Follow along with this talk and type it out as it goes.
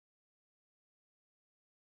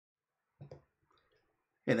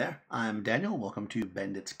Hey there, I'm Daniel. Welcome to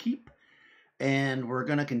Bandit's Keep. And we're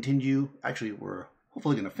going to continue, actually, we're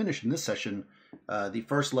hopefully going to finish in this session the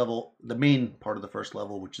first level, the main part of the first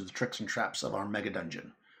level, which is the tricks and traps of our mega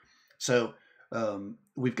dungeon. So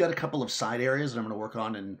we've got a couple of side areas that I'm going to work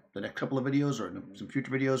on in the next couple of videos or in some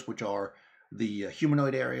future videos, which are the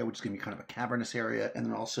humanoid area, which is going to be kind of a cavernous area, and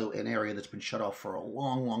then also an area that's been shut off for a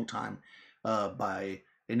long, long time by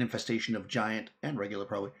an infestation of giant and regular,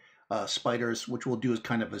 probably, spiders, which we'll do as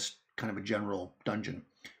kind of a general dungeon.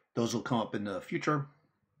 Those will come up in the future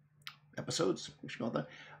episodes. We should call it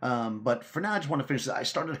that. But for now, I just want to finish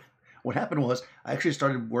this. What happened was I actually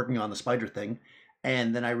started working on the spider thing,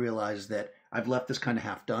 and then I realized that I've left this kind of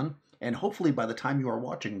half done. And hopefully, by the time you are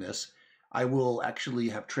watching this, I will actually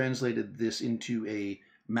have translated this into a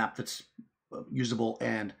map that's usable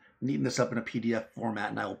and neaten this up in a PDF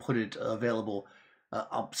format, and I will put it available.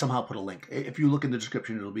 I'll somehow put a link. If you look in the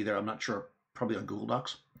description, it'll be there. I'm not sure, probably on Google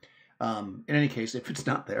Docs. In any case, if it's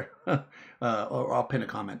not there, or I'll pin a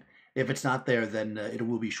comment. If it's not there, then it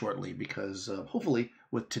will be shortly, because hopefully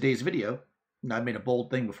with today's video, I made a bold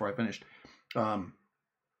thing before I finished,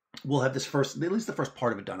 we'll have at least the first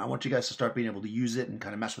part of it done. I want you guys to start being able to use it and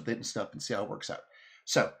kind of mess with it and stuff and see how it works out.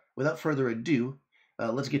 So without further ado,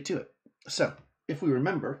 let's get to it. So if we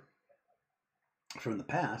remember from the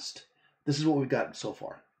past, this is what we've got so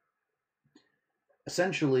far.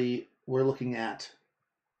 Essentially, we're looking at...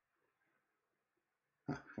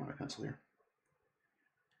 I want my pencil here.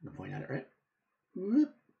 I'm going to point at it, right?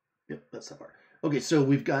 Whoop. Yep, that's that part. Okay, so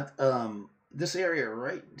we've got this area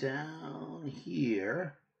right down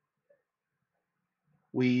here.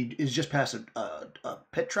 Is just past a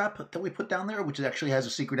pit trap that we put down there, which actually has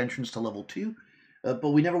a secret entrance to level 2, but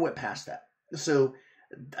we never went past that. So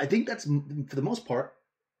I think that's, for the most part,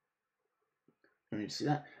 I need to see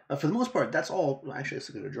that. For the most part, that's all. Actually, let's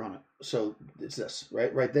look at a drawing. So it's this,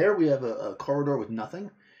 right? Right there, we have a corridor with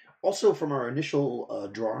nothing. Also, from our initial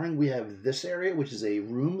drawing, we have this area, which is a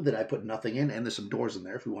room that I put nothing in, and there's some doors in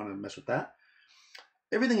there if we want to mess with that.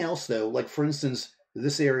 Everything else, though, like for instance,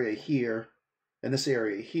 this area here and this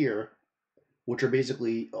area here, which are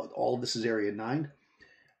basically all of this is area 9.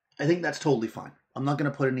 I think that's totally fine. I'm not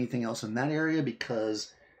going to put anything else in that area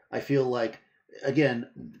because I feel like, again,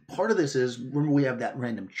 part of this is, remember we have that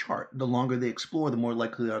random chart. The longer they explore, the more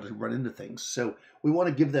likely they are to run into things. So we want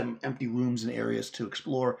to give them empty rooms and areas to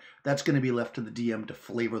explore. That's going to be left to the DM to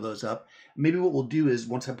flavor those up. Maybe what we'll do is,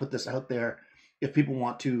 once I put this out there, if people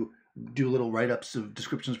want to do little write-ups of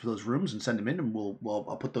descriptions for those rooms and send them in, and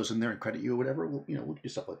I'll put those in there and credit you or whatever. We'll do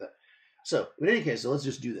stuff like that. So in any case, so let's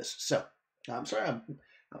just do this. So I'm sorry,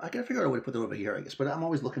 I gotta figure out a way to put that over here, I guess. But I'm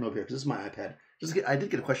always looking over here because this is my iPad. I did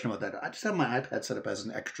get a question about that. I just have my iPad set up as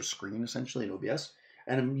an extra screen, essentially, in OBS.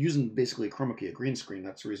 And I'm using basically a chroma key, a green screen.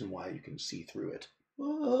 That's the reason why you can see through it.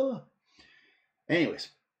 Anyways,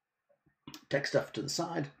 tech stuff to the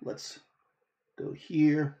side. Let's go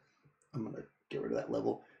here. I'm going to get rid of that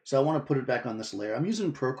level. So I want to put it back on this layer. I'm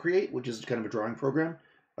using Procreate, which is kind of a drawing program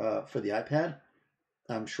for the iPad.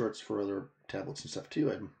 I'm sure it's for other tablets and stuff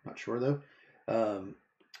too. I'm not sure, though.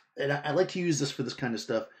 And I like to use this for this kind of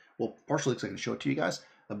stuff. Well, partially because I can show it to you guys,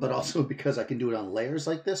 but also because I can do it on layers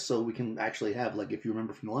like this, so we can actually have, like, if you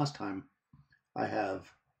remember from the last time, I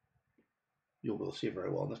have, you'll be able to see it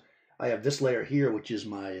very well in this. I have this layer here, which is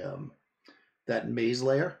my, that maze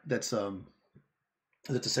layer, that's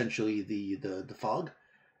essentially the fog,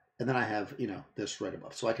 and then I have, this right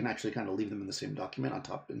above, so I can actually kind of leave them in the same document on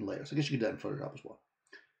top in layers. I guess you can do that in Photoshop as well.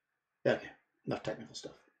 Okay, enough technical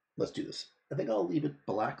stuff. Let's do this. I think I'll leave it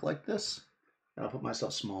black like this, and I'll put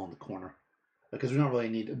myself small in the corner, because we don't really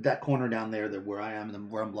need that corner down there where I am and then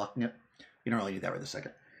where I'm blocking it. You don't really need that right this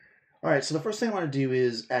second. All right, so the first thing I want to do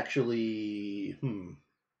is actually,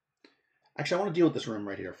 I want to deal with this room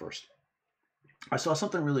right here first. I saw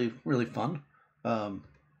something really, really fun. I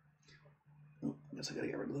guess I got to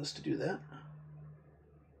get rid of this to do that.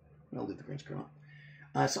 I'll leave the green screen on.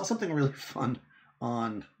 I saw something really fun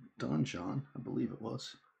on Dungeon, I believe it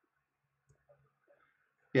was.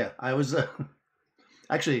 Yeah, I was,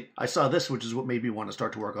 actually, I saw this, which is what made me want to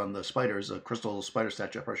start to work on the spiders, a crystal spider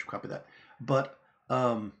statue. I probably should copy that. But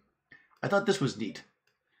I thought this was neat.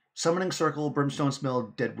 Summoning Circle, Brimstone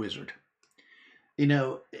Smell, Dead Wizard.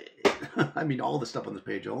 I mean, all the stuff on this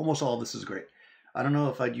page, almost all of this is great. I don't know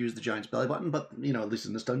if I'd use the Giant's Belly button, but, at least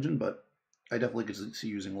in this dungeon, but I definitely could see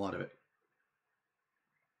using a lot of it.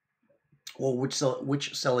 Or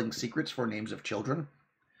which selling secrets for names of children.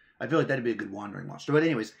 I feel like that'd be a good wandering monster. But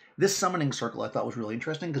anyways, this summoning circle I thought was really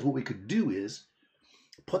interesting, because what we could do is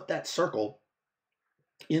put that circle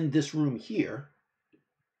in this room here.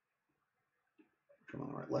 Come on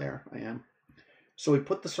the right layer, I am. So we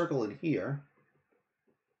put the circle in here.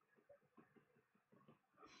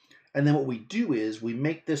 And then what we do is we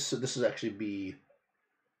make this, so this is actually be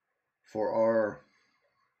for our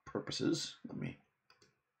purposes. Let me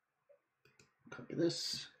copy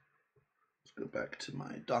this. Let's go back to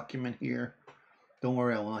my document here. Don't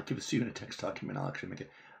worry, I will not give this to you in a text document. I'll actually make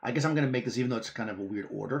it. I guess I'm going to make this, even though it's kind of a weird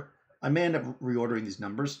order. I may end up reordering these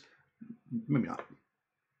numbers. Maybe not.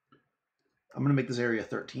 I'm going to make this area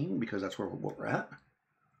 13 because that's what we're at.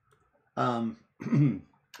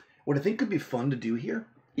 What I think could be fun to do here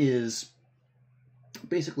is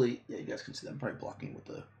basically, yeah, you guys can see that I'm probably blocking with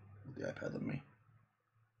the iPad. Let me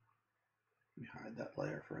hide that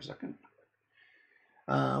layer for a second.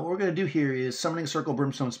 What we're going to do here is summoning circle,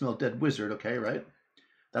 brimstone, smell, dead wizard. Okay, right?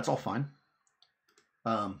 That's all fine.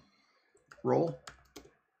 Roll.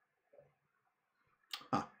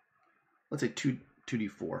 Let's say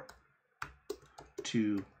 2d4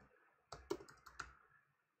 to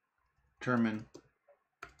determine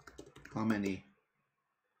how many.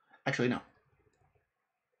 Actually, no.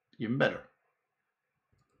 Even better.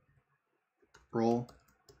 Roll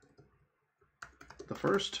the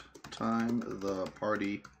first time the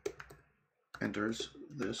party enters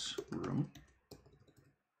this room.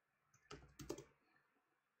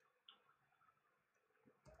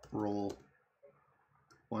 Roll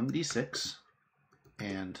 1d6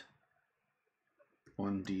 and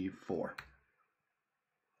 1d4.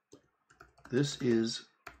 This is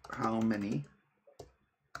how many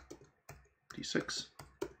d6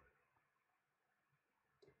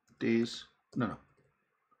 days, no,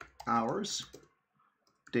 hours,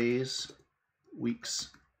 days, weeks,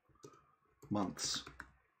 months,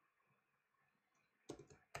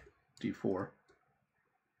 d4,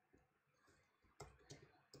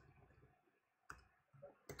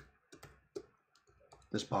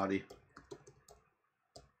 this body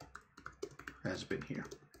has been here.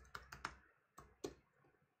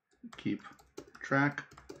 Keep track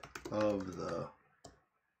of the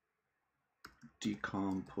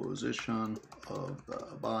decomposition of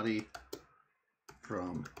the body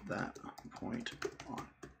from that point on.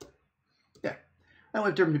 Yeah, and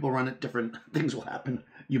when different people run it, different things will happen.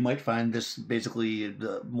 You might find this basically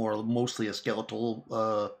mostly a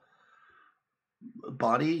skeletal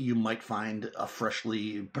body. You might find a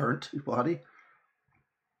freshly burnt body.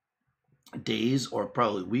 Days or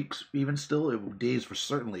probably weeks, even still. Days for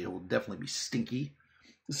certainly. It will definitely be stinky.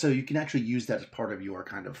 So you can actually use that as part of your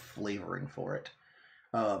kind of flavoring for it.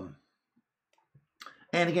 And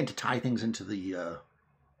again, to tie things into the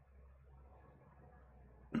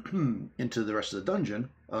into the rest of the dungeon,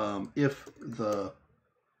 if the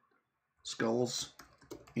skulls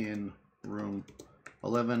in room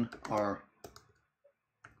 11 are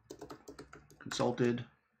consulted,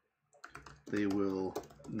 they will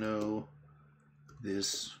know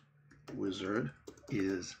this wizard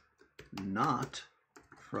is not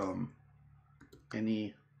from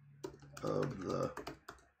any of the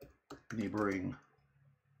neighboring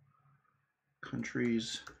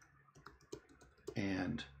countries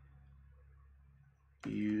and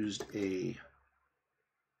used a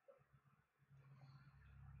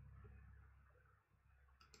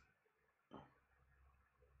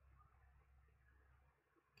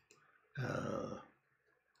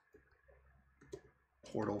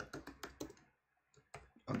portal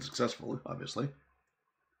unsuccessfully, obviously,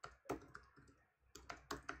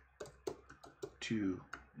 to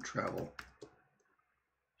travel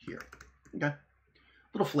here. Okay.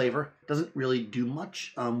 Little flavor. Doesn't really do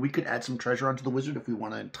much. We could add some treasure onto the wizard if we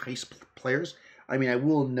want to entice players. I mean, I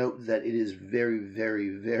will note that it is very, very,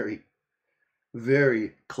 very,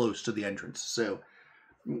 very close to the entrance. So,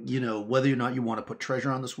 you know, whether or not you want to put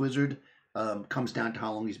treasure on this wizard comes down to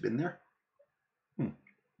how long he's been there.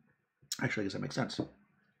 Actually, I guess that makes sense.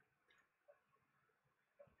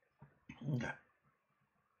 Okay.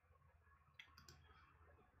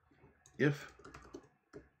 If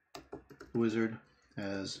the wizard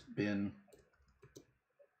has been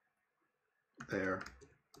there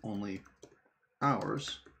only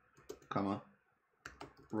hours, comma,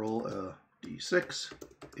 roll a d6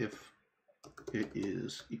 if it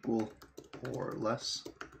is equal or less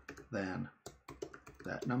than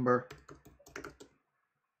that number,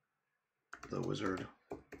 the wizard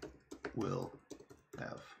will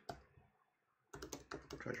have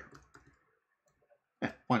treasure.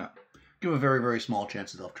 Why not? Give a very, very small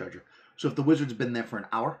chance of treasure. So if the wizard's been there for an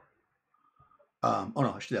hour, oh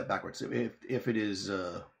no, I should do that backwards. If it is,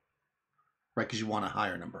 right, because you want a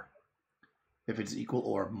higher number. If it's equal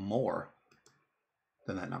or more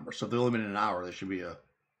than that number. So if they've only been in an hour, there should be a,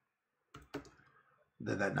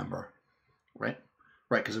 that number, right?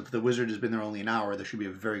 Right, because if the wizard has been there only an hour, there should be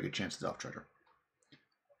a very good chance it's elf treasure.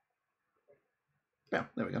 Yeah,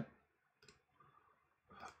 there we go.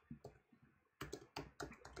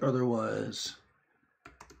 Otherwise,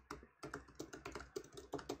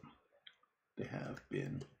 they have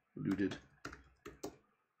been looted.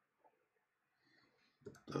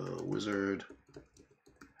 The wizard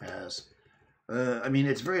has... I mean,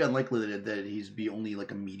 it's very unlikely that he's be only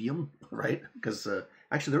like a medium, right? Because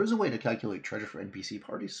actually, there is a way to calculate treasure for NPC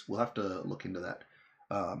parties. We'll have to look into that.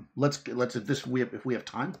 Let's if we have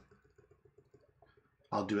time,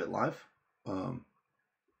 I'll do it live. You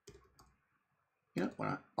know, why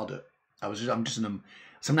not? I'll do it. I'm just in the.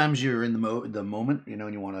 Sometimes you're in the moment, you know,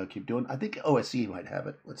 and you want to keep doing. I think OSC might have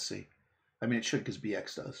it. Let's see. I mean, it should because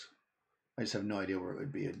BX does. I just have no idea where it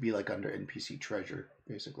would be. It'd be like under NPC treasure,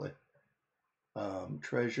 basically.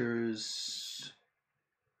 Treasures,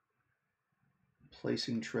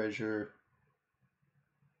 placing treasure.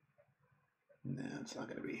 Nah, it's not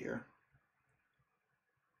going to be here.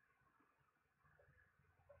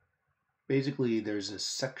 Basically, there's a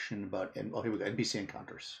section about, oh, here we go, NPC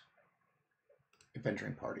encounters.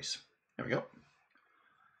 Adventuring parties. There we go.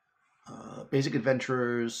 Basic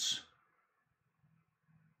adventurers.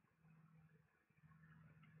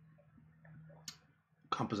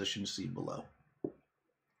 Composition seen below.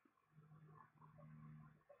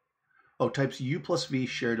 Oh, types U plus V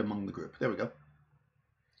shared among the group. There we go.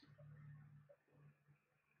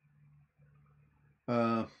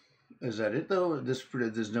 Is that it though?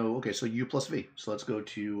 There's no, okay, so U plus V. So let's go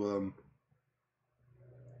to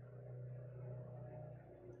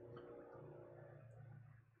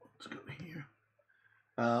let's go here.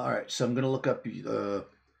 All right, so I'm gonna look up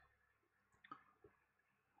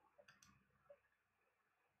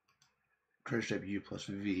treasure type U plus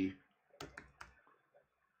V.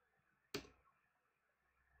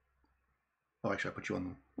 Oh, actually, I put you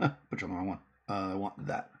on the wrong one. I want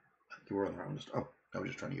that. I think you were on the wrong list. Oh, I was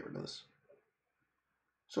just trying to get rid of this.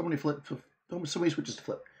 So many switches to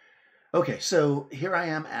flip. Okay, so here I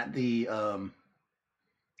am at the. Oh,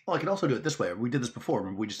 I can also do it this way. We did this before.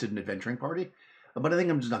 Remember, we just did an adventuring party. But I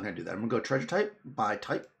think I'm just not going to do that. I'm going to go treasure type by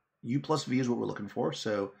type. U plus V is what we're looking for.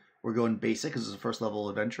 So we're going basic because it's a first level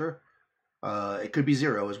adventure. It could be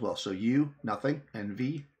 0 as well. So U, nothing, and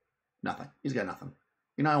V, nothing. He's got nothing.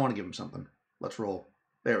 You know, I want to give him something. Let's roll.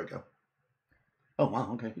 There we go. Oh,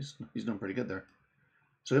 wow. Okay. He's doing pretty good there.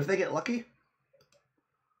 So if they get lucky,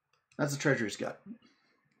 that's the treasure he's got.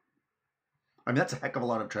 I mean, that's a heck of a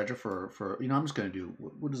lot of treasure for you know, I'm just going to do,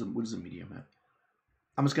 what is a medium have?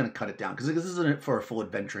 I'm just going to cut it down because this isn't for a full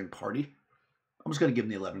adventuring party. I'm just going to give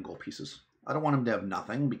him the 11 gold pieces. I don't want him to have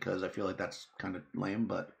nothing because I feel like that's kind of lame,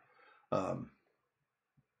 but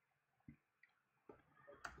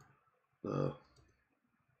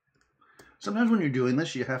sometimes when you're doing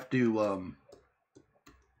this, you have to,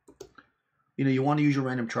 you know, you want to use your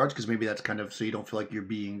random charts because maybe that's kind of so you don't feel like you're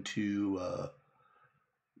being too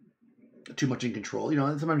much in control. You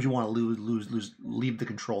know, sometimes you want to leave the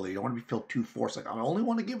control. You don't want to feel too forced. Like, I only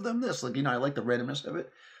want to give them this. Like, you know, I like the randomness of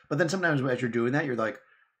it. But then sometimes as you're doing that, you're like,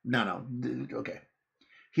 no, okay.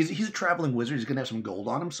 He's a traveling wizard. He's gonna have some gold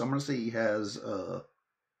on him. So I'm gonna say he has the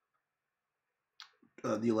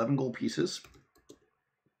 11 gold pieces.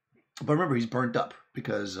 But remember, he's burnt up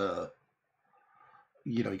because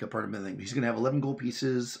you know, he got part of everything. He's gonna have 11 gold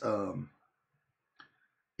pieces,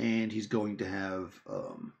 and he's going to have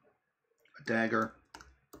a dagger.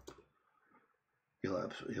 He'll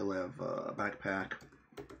have a backpack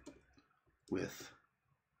with,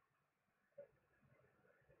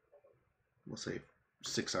 let's say,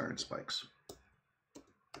 6 iron spikes.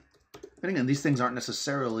 And again, these things aren't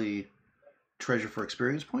necessarily treasure for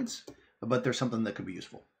experience points, but they're something that could be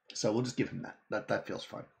useful. So we'll just give him that. That feels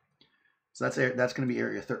fine. So that's going to be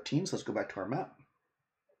area 13. So let's go back to our map.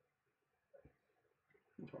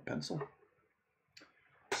 Here's my pencil.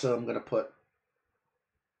 So I'm just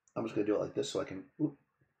going to do it like this so I can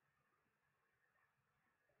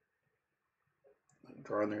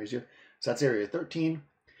draw on there easier. So that's area 13.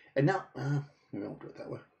 And now, maybe I won't do it that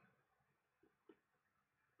way.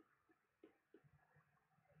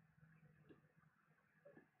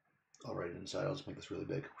 I'll write it inside. I'll just make this really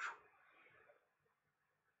big.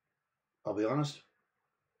 I'll be honest.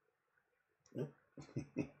 Nope.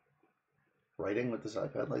 Writing with this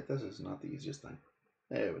iPad like this is not the easiest thing.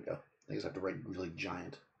 There we go. I just have to write really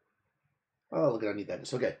giant. Oh, look at I need that.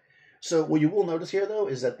 It's okay. So what you will notice here, though,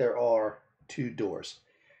 is that there are 2 doors.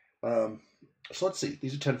 So let's see.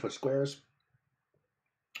 These are 10-foot squares.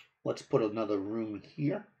 Let's put another room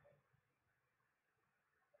here.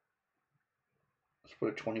 Let's put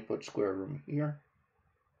a 20-foot square room here.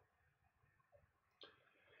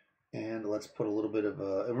 And let's put a little bit of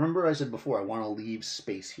a... Remember I said before, I want to leave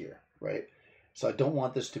space here, right? So I don't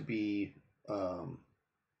want this to be one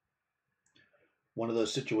of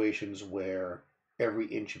those situations where every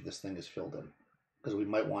inch of this thing is filled in, because we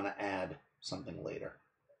might want to add something later.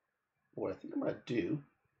 What I think I'm going to do,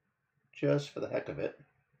 just for the heck of it,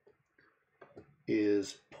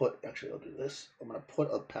 is put... Actually, I'll do this. I'm going to put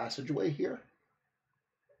a passageway here.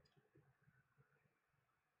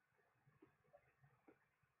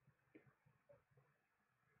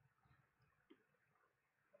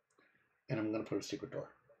 And I'm going to put a secret door.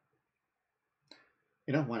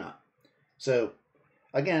 You know, why not? So,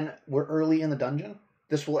 again, we're early in the dungeon.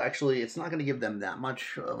 This will actually, it's not going to give them that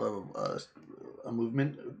much of a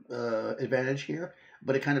movement advantage here,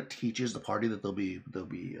 but it kind of teaches the party that there'll be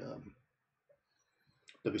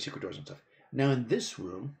secret doors and stuff. Now in this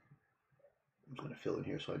room, I'm going to fill in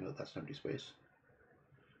here so I know that's an empty space.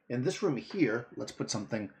 In this room here, let's put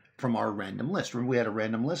something from our random list. Remember we had a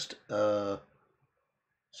random list.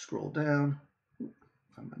 Scroll down.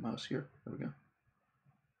 Find my mouse here. There we go.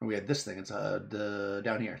 And we had this thing. It's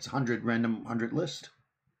down here. It's 100 random 100 list.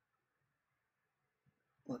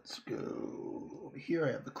 Let's go over here.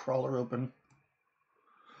 I have the crawler open.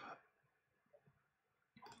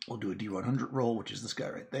 We'll do a D100 roll, which is this guy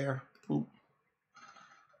right there. Ooh.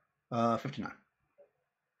 59.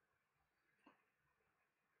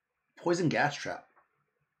 Poison gas trap.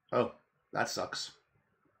 Oh, that sucks.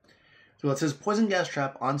 So it says poison gas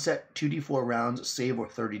trap, onset 2d4 rounds, save or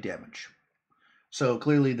 30 damage. So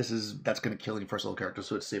clearly that's going to kill any first level character,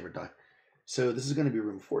 so it's save or die. So this is going to be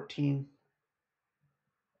room 14.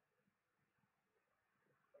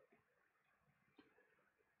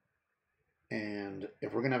 And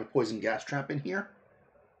if we're going to have a poison gas trap in here,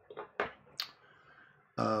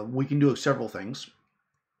 we can do several things.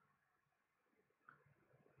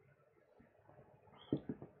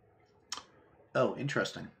 Oh,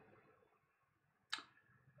 interesting.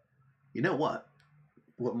 You know what?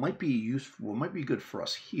 What might be useful, what might be good for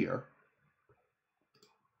us here,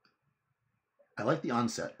 I like the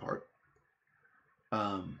onset part.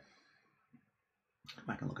 Come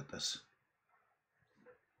back and look at this.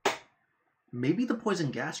 Maybe the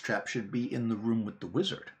poison gas trap should be in the room with the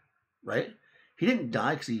wizard, right? He didn't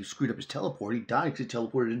die because he screwed up his teleport. He died because he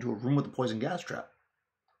teleported into a room with a poison gas trap.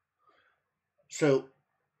 So,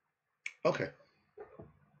 okay.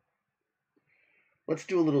 Let's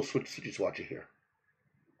do a little switchy here.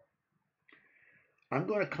 I'm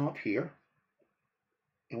going to come up here,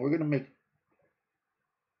 and we're going to make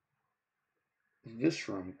this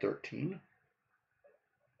room 13.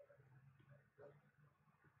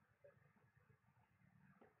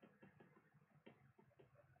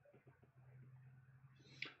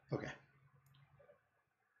 Okay.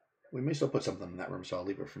 We may still put something in that room, so I'll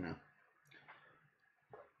leave it for now.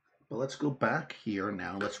 But let's go back here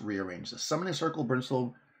now. Let's rearrange this. Summoning circle,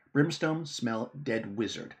 brimstone, smell, dead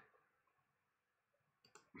wizard.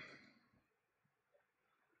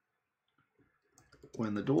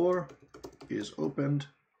 When the door is opened,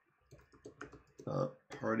 the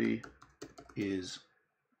party is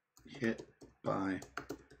hit by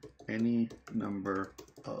any number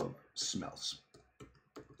of smells.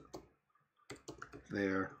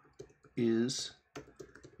 There is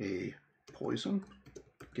a poison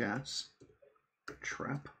gas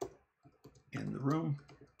trap in the room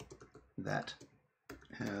that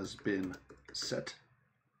has been set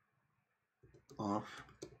off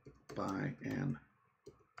by an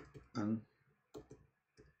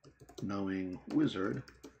unknowing wizard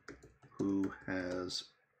who has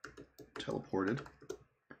teleported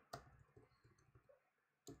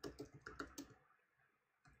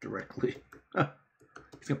directly,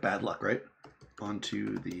 he's got bad luck, right,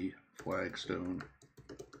 onto the flagstone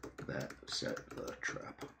that set the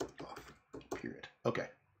trap off, period. Okay.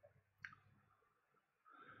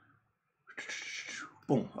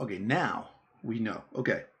 Boom. Okay, now we know.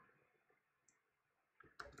 Okay.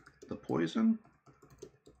 The poison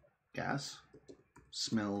gas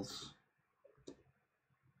smells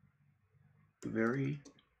very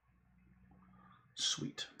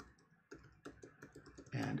sweet.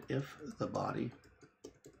 And if the body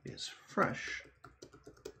is fresh,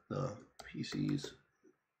 the PCs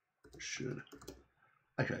should...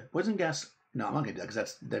 Actually, poison gas... No, I'm not going to do that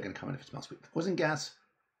because they're going to come in if it smells sweet. Poison gas...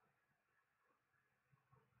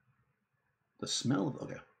 The smell of...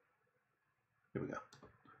 Okay. Here we go.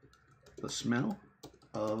 The smell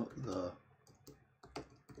of the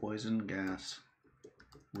poison gas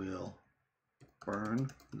will burn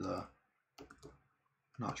the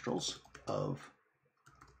nostrils of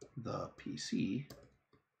the PC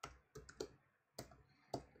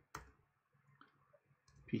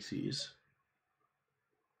PCs.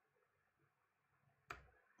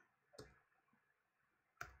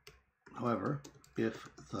 However, if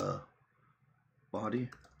the body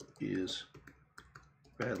is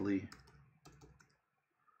badly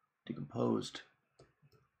decomposed,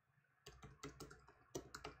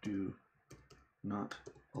 do not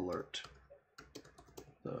alert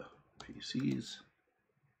the PCs.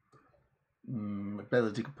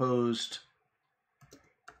 Badly decomposed,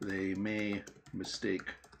 they may mistake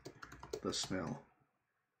the smell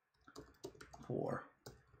for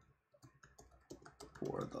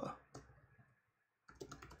the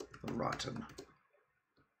rotten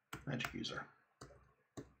magic user.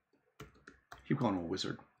 Keep calling him a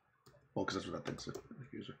wizard. Well, because that's what that thinks of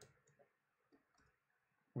magic user.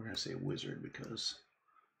 We're going to say wizard because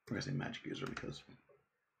we're going to say magic user because.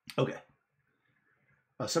 Okay.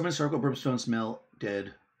 Summon circle, brimstone, smell,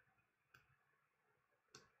 dead,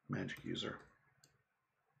 magic user.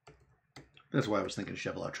 That's why I was thinking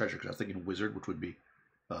shovel out treasure, because I was thinking wizard, which would be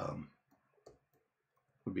a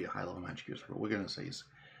high level magic user. But we're going to say he's.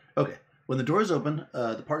 Okay. When the door is open,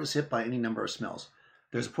 the party is hit by any number of smells.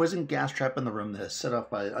 There's a poison gas trap in the room that is set off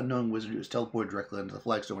by an unknown wizard who is teleported directly into the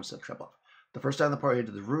flagstone and set the trap off. The first time the party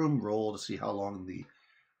entered the room, roll to see how long the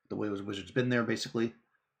wizard's been there, basically.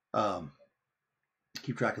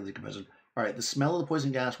 Keep track of the decomposition. All right, the smell of the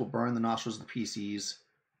poison gas will burn the nostrils of the PCs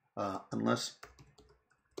unless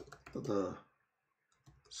the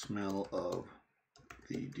smell of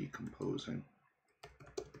the decomposing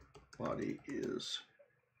body is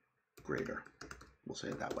greater. We'll say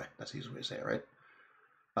it that way. That's the easiest way to say it, right?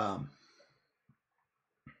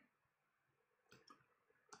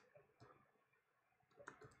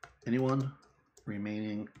 Anyone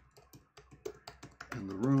remaining in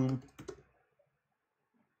the room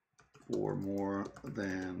for more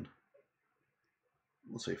than,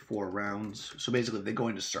 let's say, 4 rounds. So basically, if they go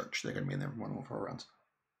into search, they're going to be in there for more than 4 rounds.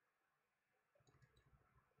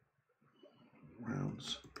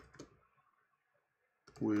 Rounds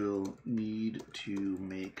will need to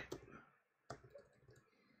make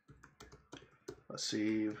a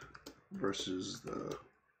save versus the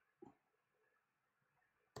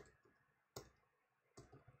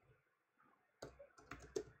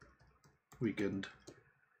weakened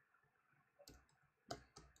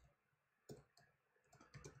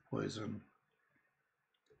poison.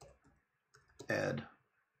 Add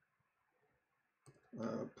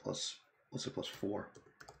plus, let's say +4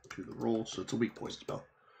 to the roll, so it's a weak poison spell.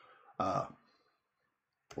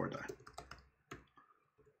 4 die.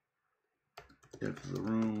 If the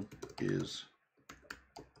room is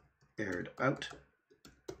aired out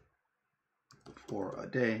for a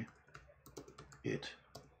day, it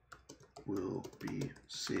will be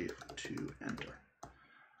safe to enter.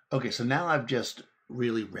 Okay, so now I've just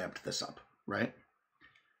really ramped this up, right?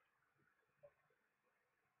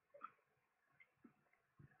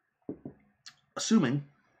 Assuming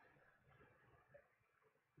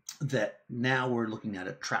that now we're looking at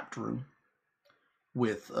a trapped room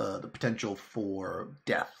with the potential for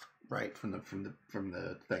death, right, from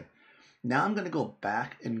the thing. Now I'm going to go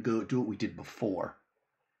back and go do what we did before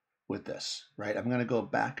with this, right? I'm going to go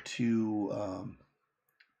back to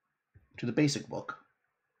the basic book,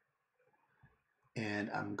 and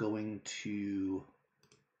I'm going to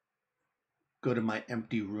go to my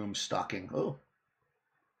empty room stocking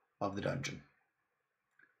of the dungeon.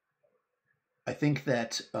 I think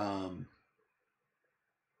that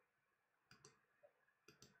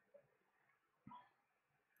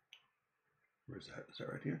where's that? Is that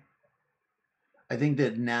right here? I think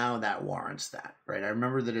that now that warrants that, right? I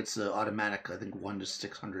remember that it's automatic, I think 1 to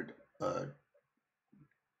 600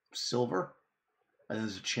 silver. And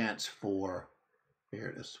there's a chance for, here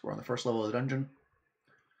it is. We're on the first level of the dungeon.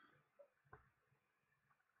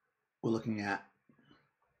 We're looking at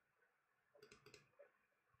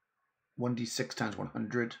 1d6 times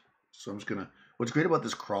 100. So I'm just going to, what's great about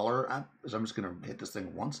this crawler app is I'm just going to hit this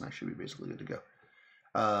thing once and I should be basically good to go.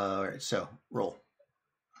 All right, so roll.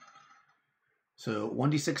 So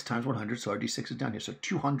 1d6 times 100, so our d6 is down here. So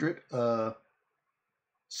 200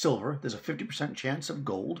 silver. There's a 50% chance of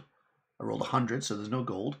gold. I rolled 100, so there's no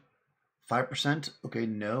gold. 5%, okay,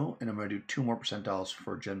 no. And I'm going to do 2 more percentiles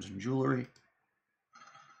for gems and jewelry.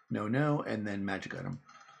 No, no. And then magic item.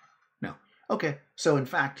 No. Okay, so in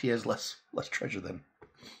fact, he has less treasure than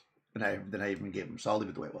I even gave him. So I'll leave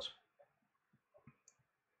it the way it was.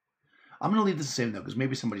 I'm going to leave this the same, though, because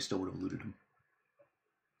maybe somebody still would have looted him.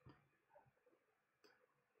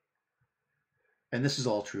 And this is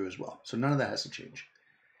all true as well. So none of that has to change.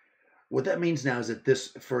 What that means now is that this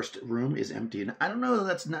first room is empty. And I don't know that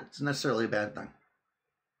that's not necessarily a bad thing.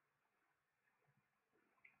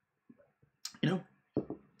 You know,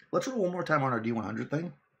 let's roll one more time on our D100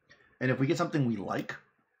 thing. And if we get something we like,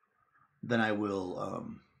 then I will,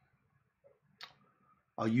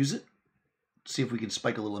 I'll use it. See if we can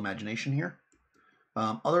spike a little imagination here.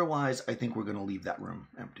 Otherwise, I think we're going to leave that room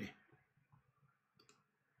empty.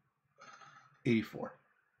 84.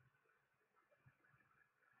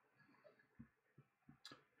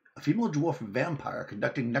 A female dwarf vampire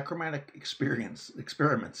conducting necromantic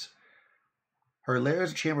experiments. Her lair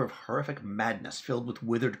is a chamber of horrific madness filled with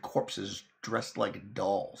withered corpses dressed like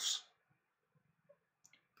dolls.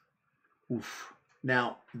 Oof.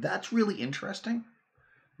 Now, that's really interesting,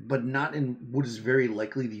 but not in what is very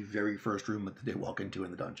likely the very first room that they walk into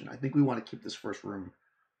in the dungeon. I think we want to keep this first room.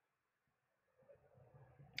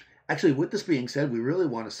 Actually, with this being said, we really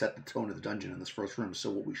want to set the tone of the dungeon in this first room. So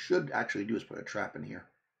what we should actually do is put a trap in here.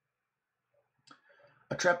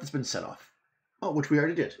 A trap that's been set off. Oh, which we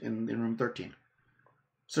already did in room 13.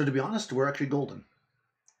 So to be honest, we're actually golden.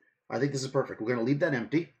 I think this is perfect. We're going to leave that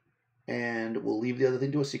empty. And we'll leave the other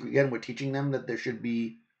thing to a secret. Again, we're teaching them that they should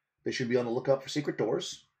be on the lookout for secret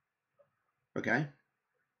doors. Okay?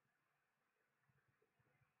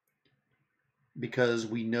 Because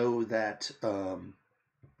we know that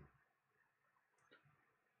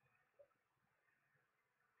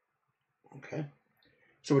okay.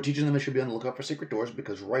 So we're teaching them they should be on the lookout for secret doors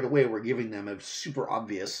because right away we're giving them a super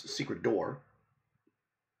obvious secret door.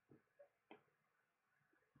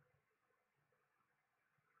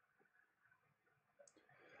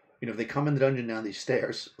 You know, if they come in the dungeon down these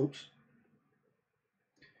stairs, oops.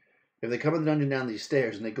 If they come in the dungeon down these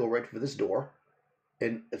stairs and they go right for this door,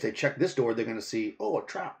 and if they check this door, they're going to see, oh, a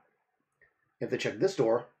trap. If they check this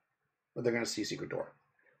door, they're going to see secret door.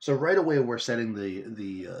 So right away we're setting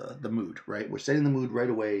the mood, right? We're setting the mood right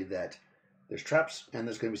away that there's traps and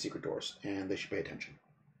there's going to be secret doors, and they should pay attention.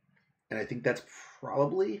 And I think that's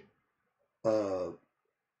probably a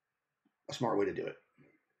smart way to do it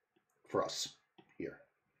for us here.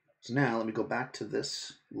 So now let me go back to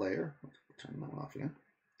this layer. Turn that one off again.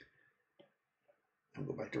 I'll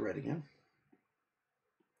go back to red again.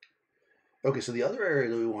 Okay, so the other area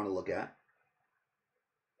that we want to look at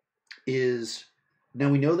is, now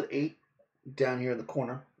we know that 8 down here in the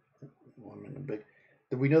corner,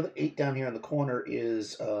 we know that 8 down here in the corner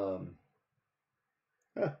is, just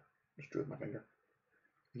drew with my finger.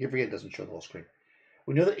 You forget it doesn't show the whole screen.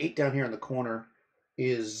 We know that 8 down here in the corner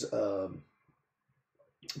is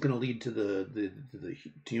going to lead to the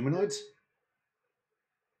humanoids.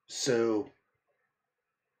 So,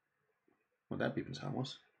 well, that beeping sound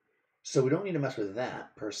was. So we don't need to mess with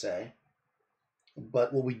that per se.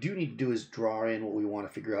 But what we do need to do is draw in what we want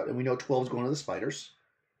to figure out. And we know 12 is going to the spiders.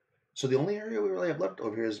 So the only area we really have left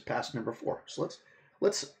over here is past number 4. So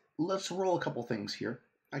let's roll a couple things here.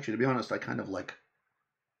 Actually, to be honest, I kind of like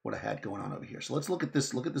what I had going on over here. So let's look at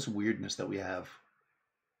this. Look at this weirdness that we have.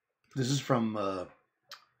 This is from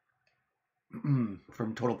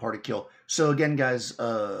Total Party Kill. So again, guys,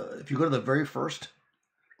 if you go to the very first,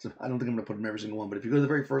 so I don't think I'm going to put in every single one, but if you go to the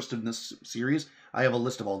very first in this series, I have a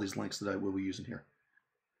list of all these links that I will be using here.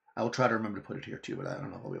 I will try to remember to put it here too, but I don't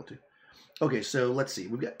know if I'll be able to. Okay, so let's see.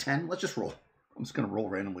 We've got 10. Let's just roll. I'm just going to roll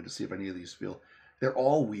randomly to see if any of these feel. They're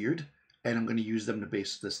all weird, and I'm going to use them to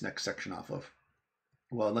base this next section off of.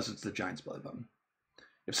 Well, unless it's the giant spell button.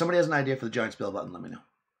 If somebody has an idea for the giant spell button, let me know.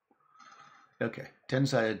 Okay,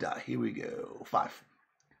 10-sided die. Here we go. 5.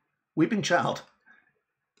 Weeping Child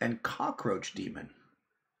and Cockroach Demon.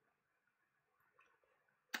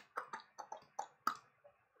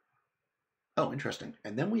 Oh, interesting.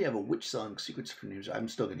 And then we have a witch selling secrets for news. I'm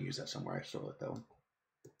still going to use that somewhere. I still like that one.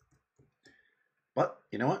 But,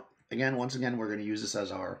 you know what? Again, once again, we're going to use this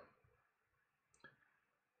as our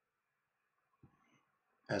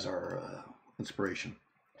inspiration.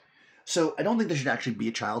 So I don't think there should actually be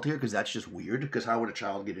a child here because that's just weird. Because how would a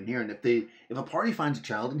child get in here? And if a party finds a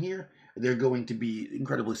child in here, they're going to be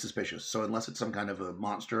incredibly suspicious. So unless it's some kind of a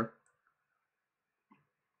monster,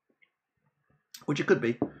 which it could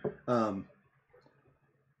be,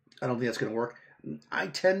 I don't think that's going to work. I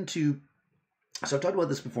tend to, so I've talked about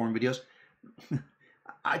this before in videos.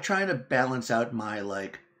 I try to balance out my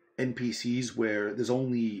like NPCs where there's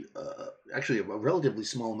only actually a relatively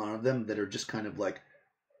small amount of them that are just kind of like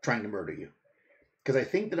trying to murder you. Because I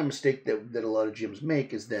think that a mistake that a lot of GMs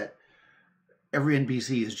make is that every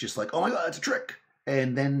NPC is just like, oh my god, it's a trick.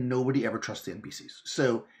 And then nobody ever trusts the NPCs.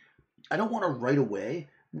 So I don't want to right away,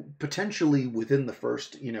 potentially within the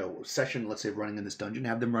first, session, let's say running in this dungeon,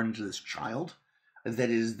 have them run into this child that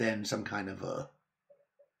is then some kind of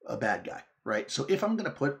a bad guy, right? So if I'm going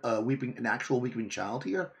to put an actual weeping child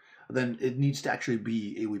here, then it needs to actually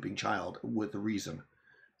be a weeping child with a reason.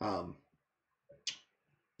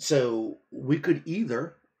 So we could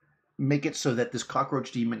either make it so that this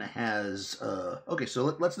cockroach demon has... okay, so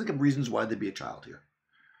let's think of reasons why they'd be a child here.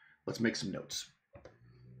 Let's make some notes.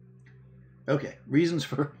 Okay, reasons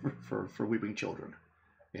for weeping children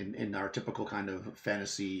in our typical kind of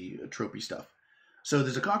fantasy tropey stuff. So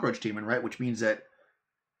there's a cockroach demon, right? Which means that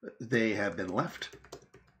they have been left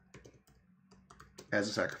as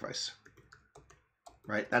a sacrifice,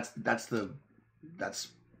 right? That's the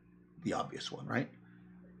obvious one, right?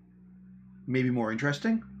 Maybe more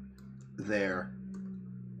interesting, their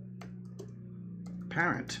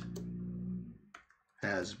parent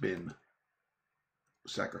has been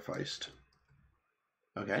sacrificed.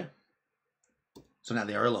 Okay, so now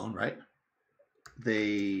they are alone, right?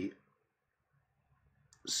 They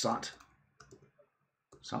sought.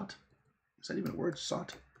 Is that even a word?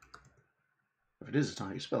 Sought? If it is, it's not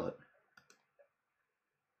how you spell it.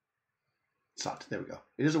 Sought. There we go.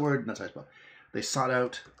 It is a word, and that's how I spell it. They sought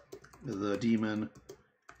out the demon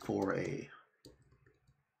for a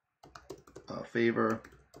favor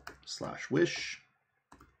 / wish.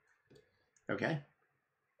 Okay.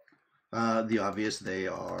 The obvious, they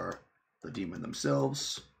are the demon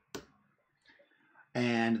themselves.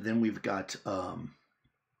 And then we've got a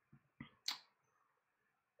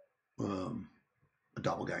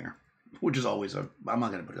doppelganger, which is always I'm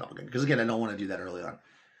not going to put a doppelganger, because again, I don't want to do that early on.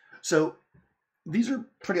 So these are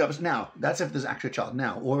pretty obvious. Now, that's if there's actually a child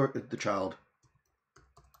now, or if the child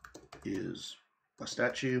is a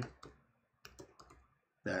statue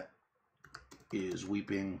that is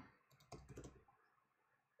weeping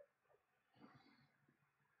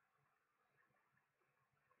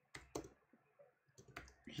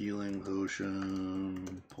healing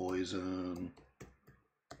potion, poison,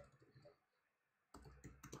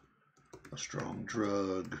 a strong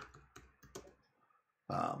drug,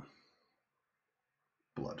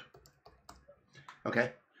 blood.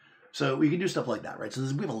 Okay, so we can do stuff like that, right? So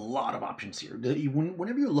we have a lot of options here.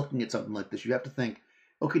 Whenever you're looking at something like this, you have to think,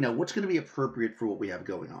 okay, now what's going to be appropriate for what we have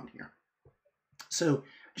going on here? So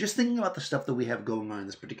just thinking about the stuff that we have going on in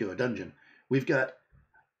this particular dungeon, we've got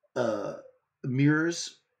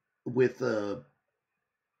mirrors with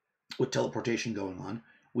teleportation going on.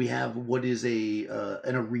 We have what is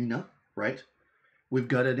an arena, right? We've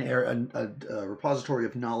got a repository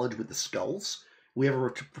of knowledge with the skulls. We have a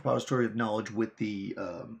repository of knowledge with the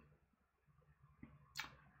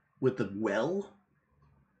well.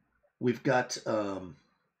 We've got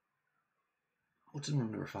what's in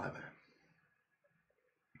room number 5?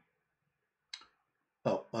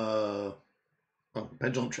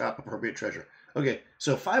 Pendulum trap, appropriate treasure. Okay,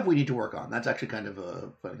 so 5 we need to work on. That's actually kind of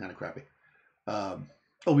crappy.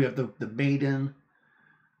 We have the maiden.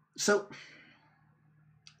 So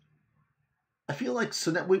I feel like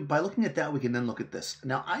by looking at that, we can then look at this.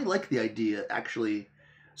 Now, I like the idea, actually.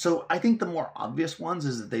 So I think the more obvious ones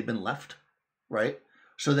is that they've been left, right?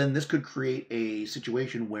 So then this could create a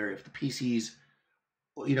situation where if the PCs,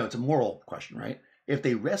 it's a moral question, right? If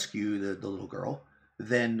they rescue the little girl,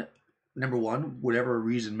 then number one, whatever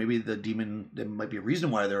reason, maybe the demon, there might be a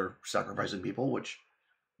reason why they're sacrificing people, which,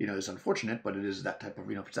 is unfortunate, but it is that type of,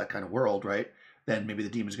 if it's that kind of world, right? Then maybe the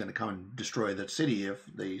demon's going to come and destroy the city if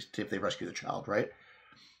they rescue the child, right?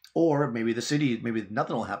 Or maybe the city, maybe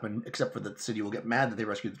nothing will happen except for the city will get mad that they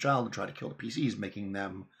rescued the child and try to kill the PCs, making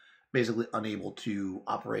them basically unable to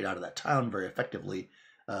operate out of that town very effectively,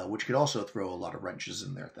 which could also throw a lot of wrenches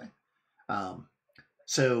in their thing.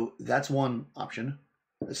 So that's one option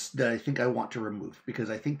that I think I want to remove, because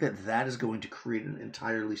I think that is going to create an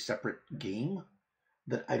entirely separate game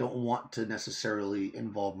that I don't want to necessarily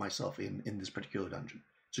involve myself in this particular dungeon.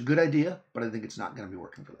 It's a good idea, but I think it's not going to be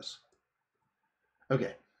working for this.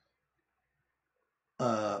 Okay.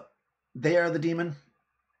 They are the demon.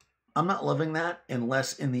 I'm not loving that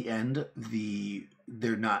unless in the end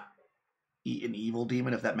they're not an evil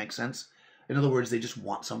demon, if that makes sense. In other words, they just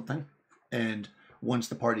want something, and once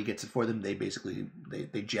the party gets it for them, they basically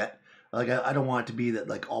they jet. Like I don't want it to be that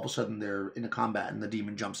like all of a sudden they're in a combat and the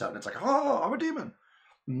demon jumps out and it's like, oh, I'm a demon.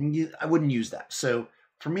 I wouldn't use that. So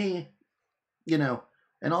for me,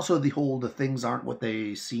 and also the things aren't what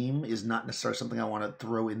they seem is not necessarily something I want to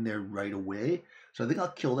throw in there right away. So I think I'll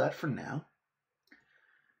kill that for now.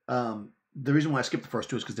 The reason why I skipped the first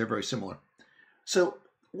two is because they're very similar. So,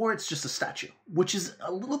 or it's just a statue, which is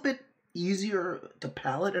a little bit easier to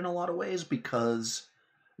palette in a lot of ways, because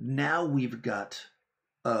now we've got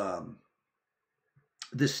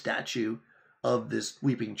this statue of this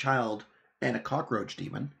weeping child and a cockroach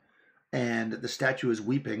demon, and the statue is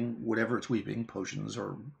weeping whatever it's weeping, potions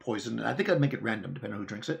or poison. I think I'd make it random depending on who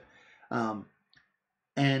drinks it.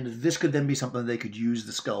 And this could then be something they could use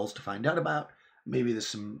the skulls to find out about. Maybe there's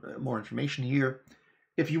some more information here.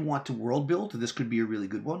 If you want to world build, this could be a really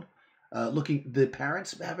good one. The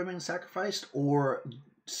parents having been sacrificed, or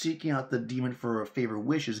seeking out the demon for a favor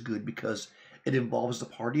wish is good because it involves the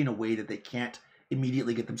party in a way that they can't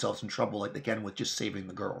immediately get themselves in trouble like they can with just saving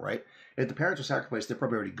the girl, right? If the parents are sacrificed, they're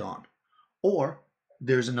probably already gone. Or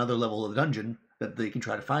there's another level of the dungeon that they can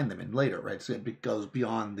try to find them in later, right? So it goes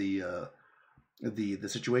beyond the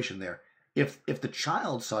situation there. If the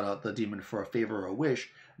child sought out the demon for a favor or a wish,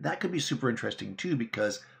 that could be super interesting too,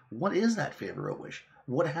 because what is that favor or wish?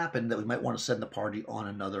 What happened that we might want to send the party on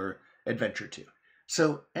another adventure to?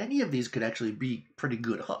 So any of these could actually be pretty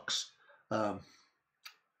good hooks. I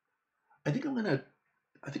think we're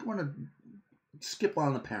gonna skip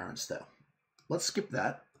on the parents though. Let's skip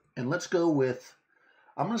that and let's go with.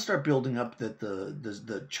 I'm gonna start building up that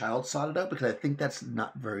the child sought it out, because I think that's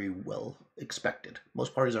not very well expected.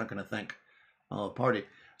 Most parties aren't gonna think, oh, party.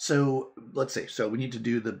 So let's see. So we need to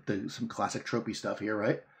do some classic tropey stuff here,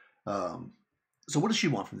 right? So what does she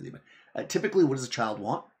want from the demon? Typically, what does a child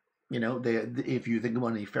want? You know, if you think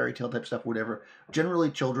about any fairy tale type stuff, whatever, generally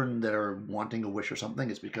children that are wanting a wish or something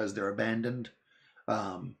is because they're abandoned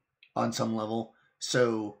on some level.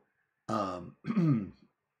 So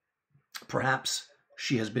perhaps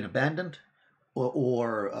she has been abandoned,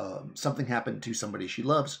 or something happened to somebody she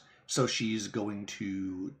loves. So she's going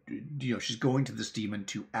to, she's going to this demon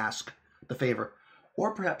to ask the favor,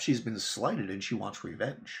 or perhaps she's been slighted and she wants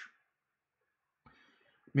revenge.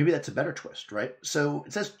 Maybe that's a better twist, right? So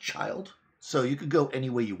it says child, so you could go any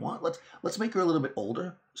way you want. Let's make her a little bit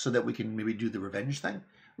older so that we can maybe do the revenge thing.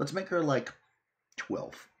 Let's make her like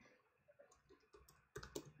 12.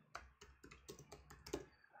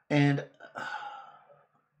 And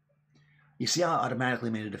you see how I automatically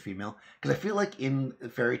made it a female? Because I feel like in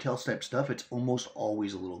fairy tale type stuff, it's almost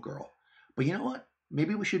always a little girl. But you know what?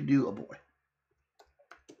 Maybe we should do a boy.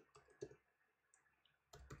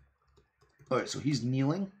 All right, so he's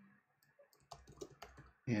kneeling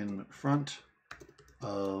in front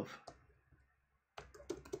of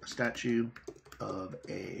a statue of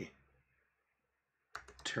a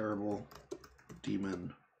terrible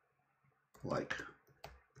demon-like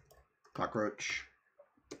cockroach.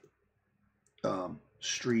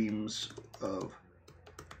 Streams of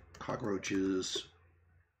cockroaches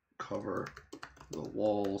cover the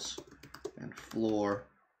walls and floor,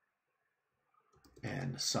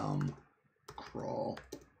 and some crawl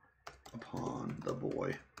upon the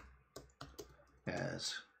boy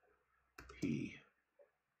as he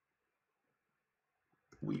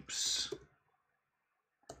weeps.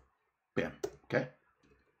 Bam. Okay.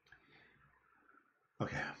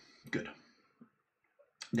 Okay. Good.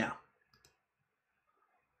 Now,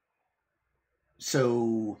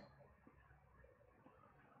 so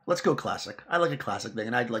let's go classic. I like a classic thing,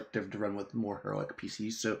 and I'd like to run with more heroic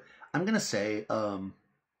PCs. So I'm gonna say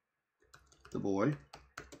the boy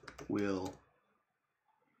will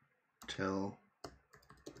tell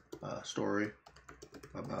a story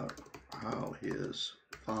about how his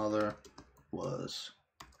father was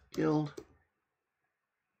killed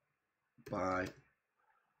by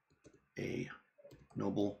a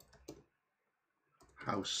noble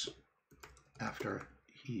house after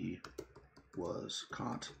he was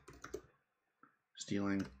caught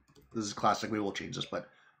stealing. This is classic. We will change this, but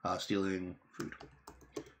stealing food.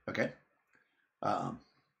 Okay.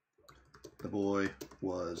 The boy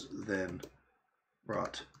was then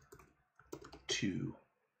brought to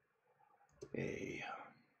a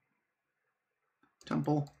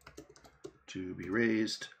temple to be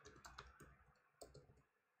raised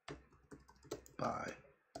by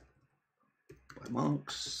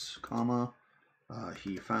monks, comma.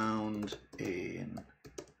 He found an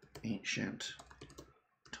ancient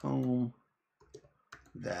tome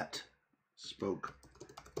that spoke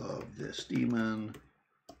of this demon,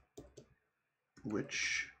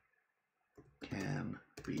 which can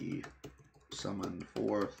be summoned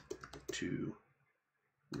forth to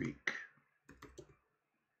wreak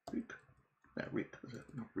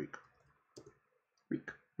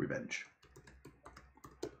revenge.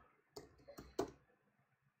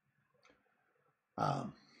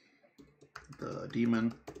 The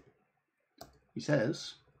demon, he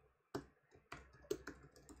says,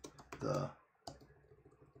 the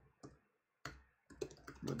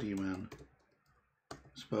demon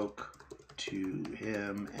spoke to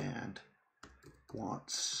him and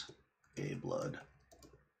wants a blood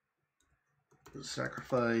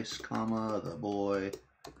sacrifice, comma, the boy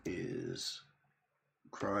is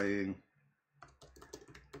crying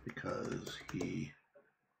because he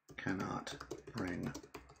cannot bring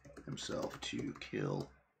himself to kill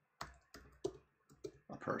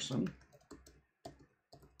a person.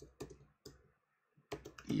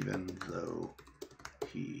 even though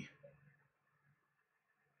he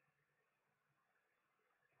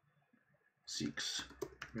seeks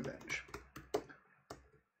revenge.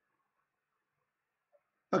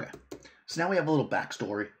 Okay, so now we have a little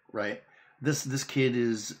backstory, right? This kid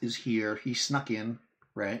is here. He snuck in,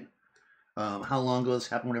 right? How long ago this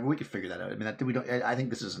happened? Whatever, we could figure that out. I mean, we don't. I think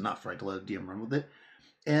this is enough, right, to let the DM run with it.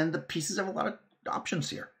 And the pieces have a lot of options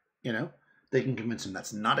here. You know, they can convince him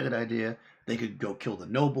that's not a good idea. They could go kill the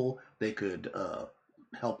noble. They could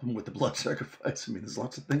help him with the blood sacrifice. I mean, there's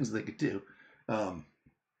lots of things they could do.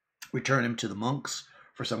 Return him to the monks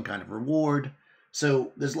for some kind of reward.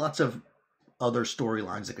 So there's lots of other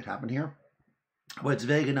storylines that could happen here, but it's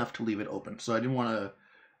vague enough to leave it open. So I didn't want to.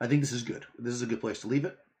 I think this is good. This is a good place to leave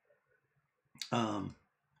it. All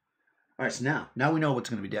right. So now we know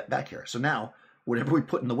what's going to be back here. So now whatever we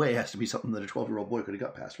put in the way has to be something that a 12-year-old boy could have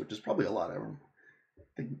got past, which is probably a lot. I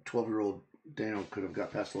think 12-year-old Daniel could have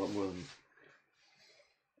got past a lot more than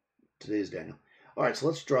today's Daniel. All right. So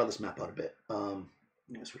let's draw this map out a bit. I'm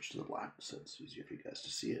going to switch to the black so it's easier for you guys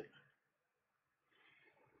to see it.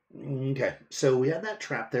 Okay, so we had that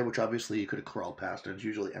trap there, which obviously you could have crawled past, and it's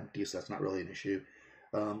usually empty, so that's not really an issue.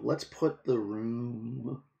 Let's put the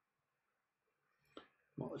room...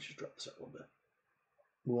 Well, let's just drop this out a little bit.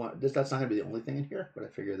 We want this. That's not going to be the only thing in here, but I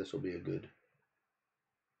figure this will be a good...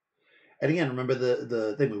 And again, remember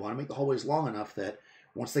the thing, we want to make the hallways long enough that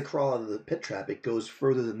once they crawl out of the pit trap, it goes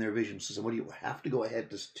further than their vision. So somebody will have to go ahead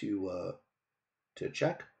just to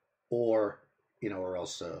check, or, you know, or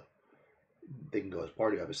else... they can go as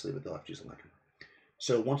party, obviously, but they'll have to use a lantern.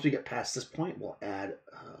 So once we get past this point, we'll add,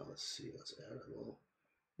 let's add a little,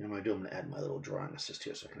 you know what I'm going to add my little drawing assist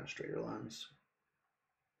here so I can have straighter lines.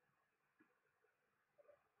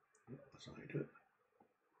 That's not how you do it.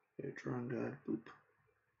 Okay, drawing guide, boop.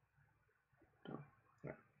 Done. All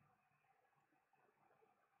right.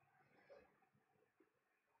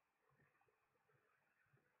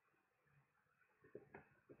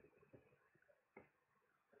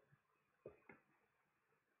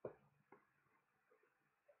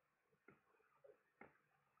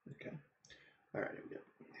 Okay. All right, here we go.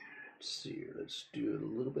 Let's see, let's do it a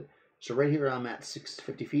little bit. So right here I'm at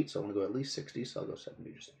 50 feet, so I want to go at least 60, so I'll go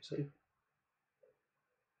 70 just to be safe.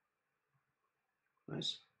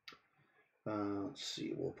 Nice. Let's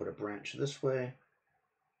see, we'll put a branch this way.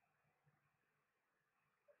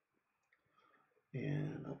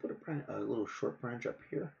 And I'll put a little short branch up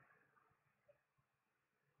here.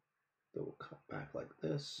 That will cut back like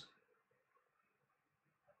this.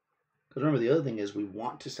 Because remember, the other thing is we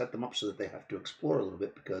want to set them up so that they have to explore a little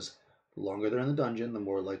bit, because the longer they're in the dungeon, the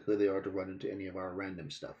more likely they are to run into any of our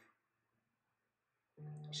random stuff.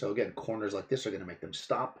 So again, corners like this are going to make them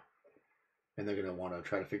stop, and they're going to want to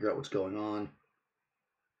try to figure out what's going on.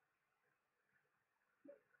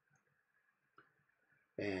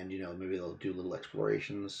 And, you know, maybe they'll do little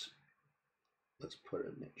explorations. Let's put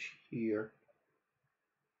a niche here.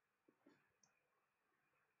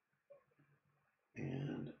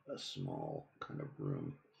 And a small kind of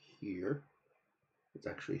room here. It's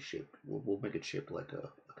actually shaped, we'll make it shaped like a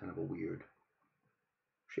kind of a weird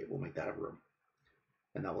shape. We'll make that a room.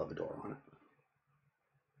 And that will have a door on it.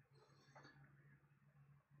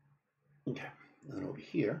 Okay, and then over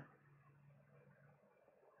here,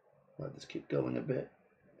 let this keep going a bit,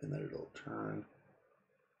 and then it'll turn,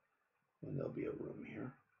 and there'll be a room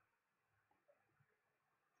here.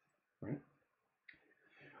 Right?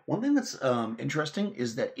 One thing that's interesting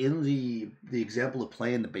is that in the example of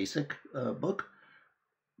play in the basic book,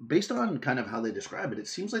 based on kind of how they describe it, it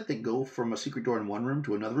seems like they go from a secret door in one room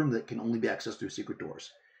to another room that can only be accessed through secret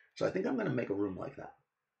doors. So I think I'm going to make a room like that.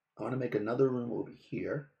 I want to make another room over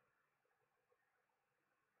here.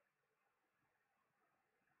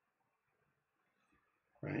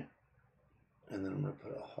 Right? And then I'm going to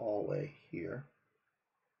put a hallway here.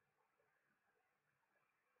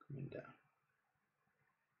 Coming down.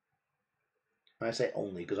 I say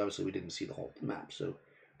only because obviously we didn't see the whole map, so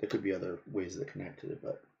there could be other ways that connected it,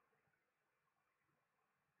 but...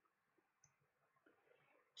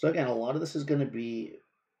 So again, a lot of this is going to be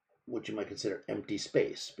what you might consider empty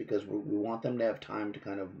space, because we want them to have time to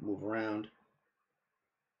kind of move around.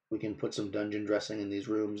 We can put some dungeon dressing in these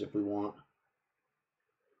rooms if we want.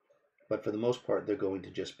 But for the most part, they're going to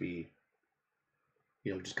just be,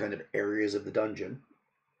 you know, just kind of areas of the dungeon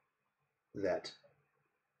that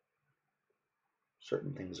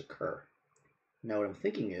certain things occur. Now what I'm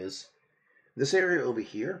thinking is, this area over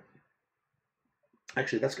here,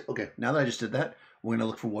 actually that's, okay, now that I just did that, we're going to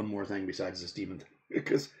look for one more thing besides this demon thing,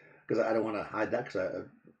 because I don't want to hide that,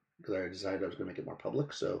 because I decided I was going to make it more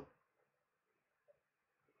public, so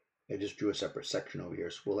I just drew a separate section over here,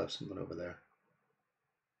 so we'll have something over there.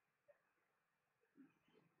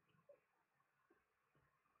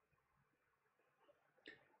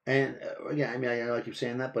 And again, I mean, I know I keep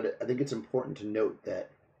saying that, but I think it's important to note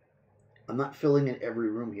that I'm not filling in every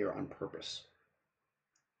room here on purpose.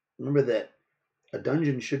 Remember that a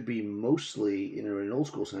dungeon should be mostly, in an old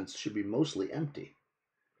school sense, should be mostly empty.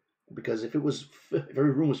 Because if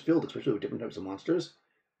every room was filled, especially with different types of monsters,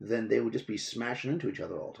 then they would just be smashing into each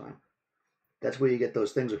other all the time. That's where you get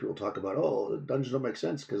those things where people talk about, oh, dungeons don't make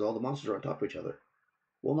sense because all the monsters are on top of each other.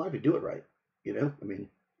 Well, not if you do it right, you know? I mean,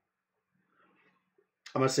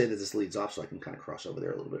 I'm going to say that this leads off so I can kind of cross over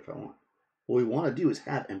there a little bit if I want. What we want to do is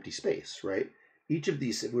have empty space, right? Each of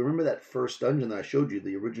these, if we remember that first dungeon that I showed you,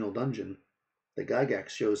 the original dungeon that Gygax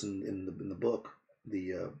shows in the book,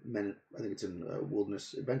 the men, I think it's in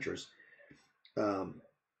Wilderness Adventures,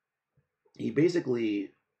 he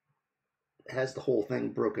basically has the whole thing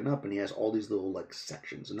broken up and he has all these little like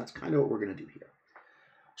sections, and that's kind of what we're going to do here.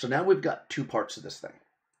 So now we've got two parts of this thing.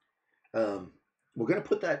 We're going to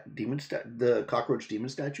put that the cockroach demon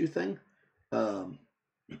statue thing.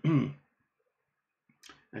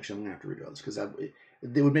 Actually, I'm going to have to redraw this because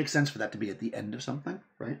it would make sense for that to be at the end of something,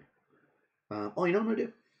 right? Oh, you know what I'm going to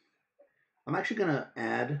do? I'm actually going to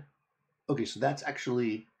add... Okay, so that's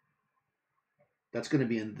going to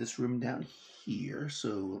be in this room down here. So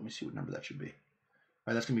let me see what number that should be. All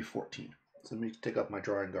right, that's going to be 14. So let me take off my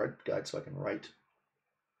drawing guide so I can write.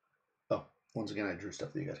 Oh, once again, I drew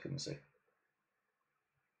stuff that you guys couldn't see.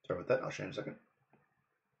 Sorry about that. I'll show you in a second.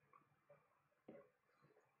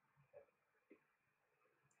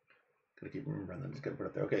 Gotta keep remembering that. Just gotta put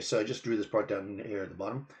it there. Okay, so I just drew this part down here at the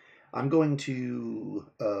bottom. I'm going to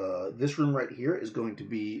this room right here is going to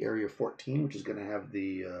be area 14, which is going to have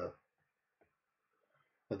the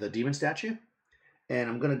demon statue, and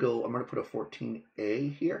I'm going to put a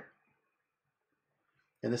 14A here,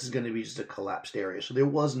 and this is going to be just a collapsed area. So there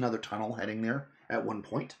was another tunnel heading there at one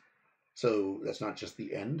point, so that's not just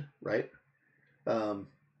the end, right? So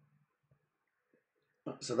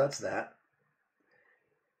that's that.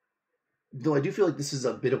 Though I do feel like this is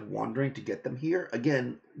a bit of wandering to get them here.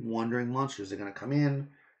 Again, wandering monsters. They're going to come in.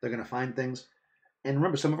 They're going to find things. And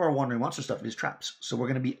remember, some of our wandering monster stuff is traps. So we're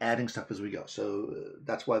going to be adding stuff as we go. So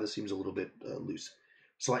that's why this seems a little bit loose.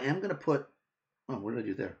 So I am going to put... Oh, what did I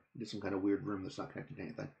do there? I did some kind of weird room that's not connected to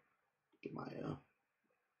anything. Get my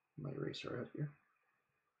eraser out here.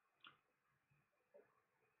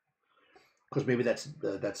 Because maybe that's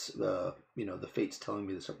you know, the fates telling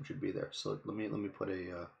me that something should be there. So let me put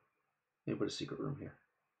a... Let me put a secret room here.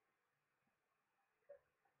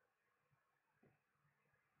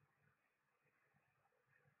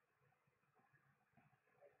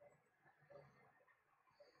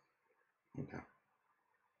 Okay.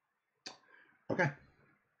 Okay.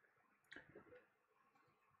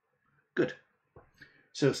 Good.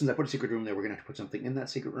 So since I put a secret room there, we're going to have to put something in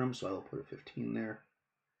that secret room. So I will put a 15 there.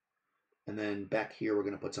 And then back here, we're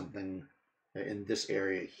going to put something in this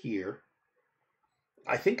area here.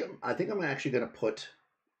 I think I'm actually going to put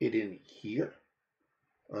it in here.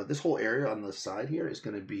 This whole area on the side here is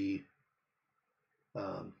going to be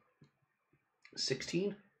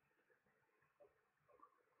 16.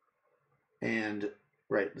 And,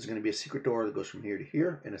 right, there's going to be a secret door that goes from here to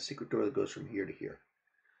here, and a secret door that goes from here to here.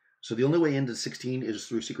 So the only way into 16 is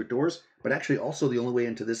through secret doors, but actually also the only way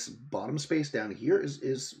into this bottom space down here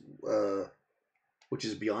is which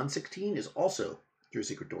is beyond 16, is also through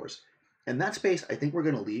secret doors. And that space, I think we're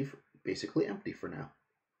going to leave basically empty for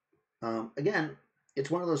now. Again,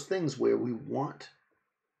 it's one of those things where we want...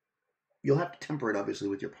 You'll have to temper it, obviously,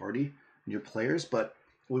 with your party and your players, but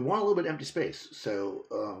we want a little bit of empty space. So,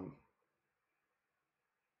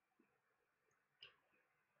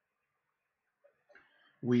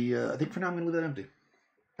 I think for now I'm going to leave that empty.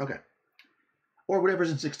 Okay. Or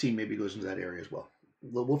whatever's in 16 maybe goes into that area as well.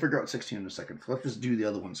 We'll figure out 16 in a second. So let's just do the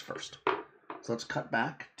other ones first. So let's cut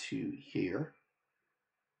back to here.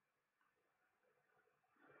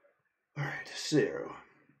 All right, so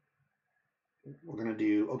we're going to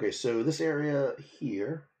do, okay, so this area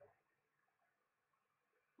here,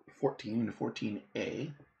 14 to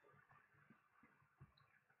 14A.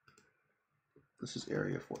 This is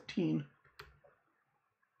area 14.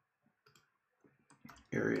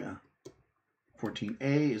 Area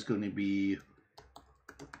 14A is going to be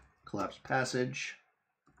collapsed passage.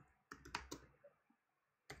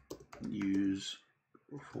 Use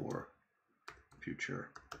for future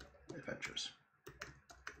adventures.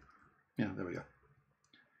 Yeah, there we go.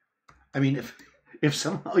 I mean, if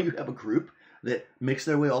somehow you have a group that makes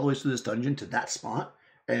their way all the way through this dungeon to that spot,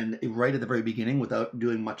 and right at the very beginning without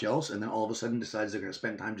doing much else, and then all of a sudden decides they're going to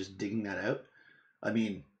spend time just digging that out. I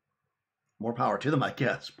mean, more power to them, I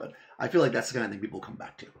guess, but I feel like that's the kind of thing people come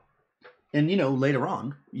back to. And later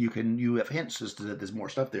on, you have hints as to that there's more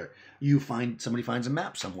stuff there. Somebody finds a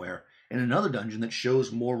map somewhere in another dungeon that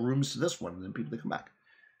shows more rooms to this one, and then people come back,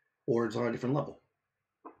 or it's on a different level.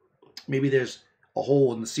 Maybe there's a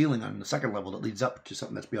hole in the ceiling on the second level that leads up to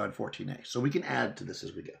something that's beyond 14A. So we can add to this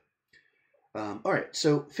as we go. All right,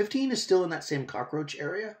 so 15 is still in that same cockroach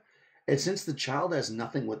area, and since the child has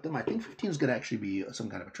nothing with them, I think 15 is going to actually be some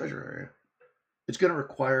kind of a treasure area. It's going to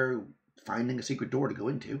require finding a secret door to go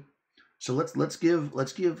into. So let's give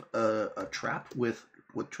a trap with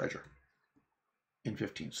treasure in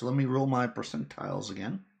 15. So let me roll my percentiles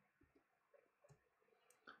again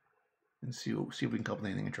and see if we can come up with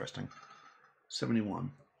anything interesting.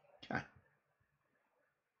 71. Okay.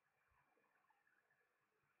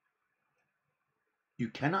 You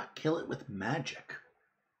cannot kill it with magic.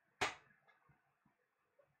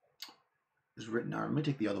 Is written. Let me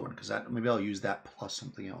take the other one because maybe I'll use that plus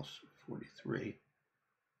something else. 43.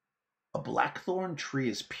 A blackthorn tree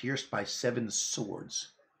is pierced by 7 swords.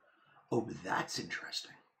 Oh, that's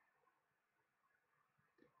interesting.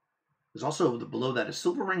 There's also below that a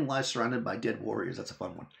silver ring lies surrounded by dead warriors. That's a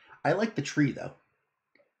fun one. I like the tree though.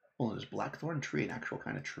 Well, is blackthorn tree an actual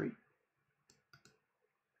kind of tree?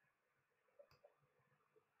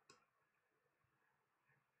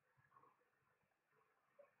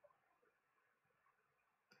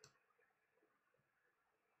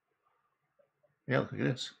 Yeah, look at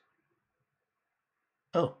this.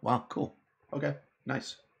 Oh, wow, cool. Okay,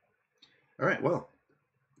 nice. All right, well,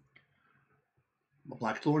 a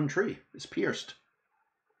blackthorn tree is pierced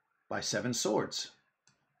by 7 swords.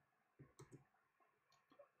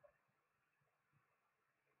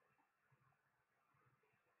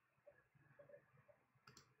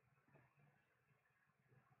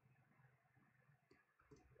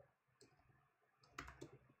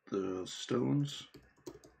 The stones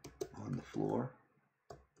on the floor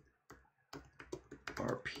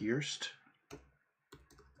are pierced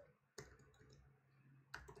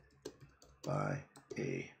by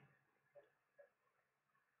a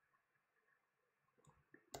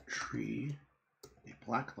tree, a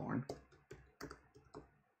blackthorn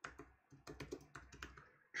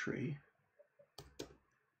tree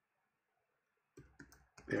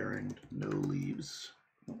bearing no leaves,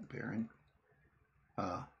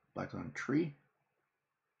 blackthorn tree.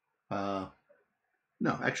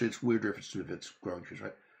 No, actually, it's weird if it's growing trees,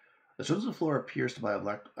 right? The stones on the floor are pierced by a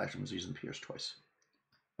black. Actually, I'm using pierced twice.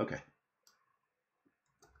 Okay.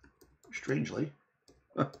 Strangely,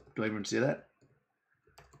 do I even see that?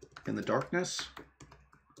 In the darkness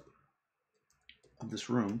of this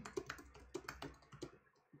room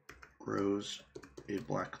grows a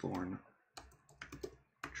blackthorn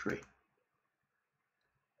tree.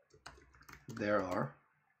 There are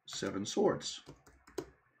 7 swords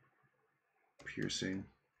piercing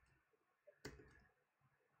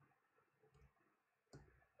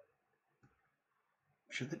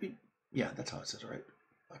should they be? Yeah, that's how it says, right?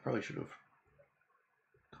 I probably should have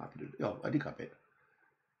copied it. Oh, I did copy it.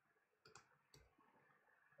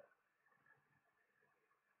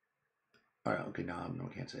 All right, okay, no,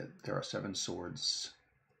 I can't say it. There are 7 swords.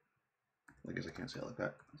 I guess I can't say it like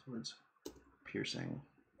that. Swords piercing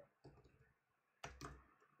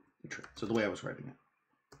the tree. So the way I was writing it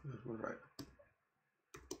was right.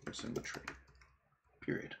 Piercing the tree.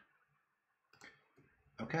 Period.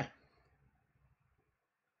 Okay.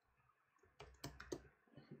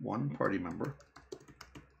 1 party member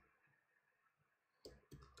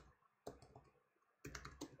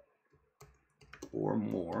or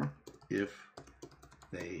more if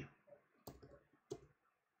they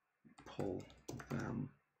pull them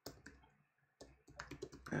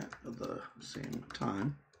at the same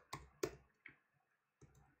time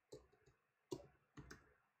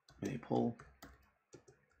may pull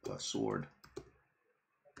a sword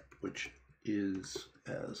which is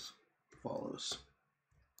as follows.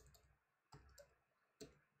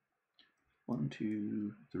 1,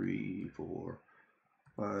 2, 3, 4,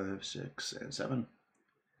 5, 6, and 7.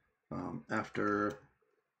 After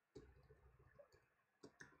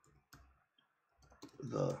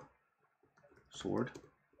the sword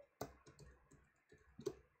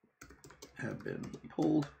have been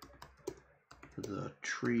pulled, the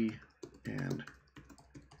tree and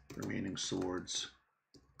remaining swords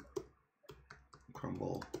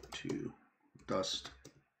crumble to dust.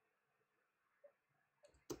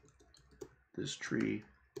 This tree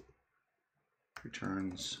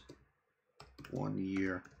returns 1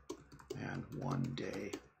 year and 1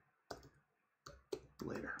 day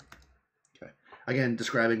later. Okay. Again,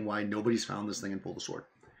 describing why nobody's found this thing and pulled the sword.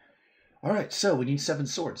 All right, so we need 7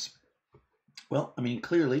 swords. Well, I mean,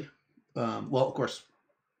 clearly, well, of course,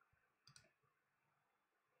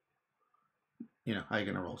 you know, how are you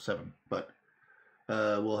going to roll 7? But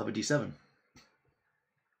we'll have a D7.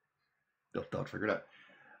 Don't figure it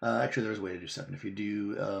out. Actually, there's a way to do 7. If you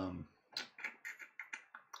do...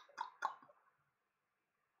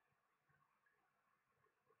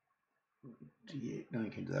 D8. No, you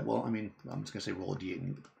can't do that. Well, I mean, I'm just going to say roll a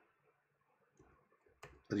D8.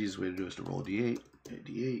 The easiest way to do it is to roll a D8. A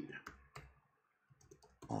D8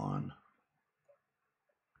 on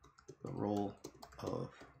the roll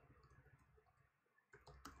of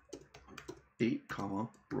 8, comma,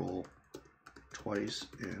 roll twice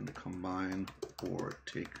and combine or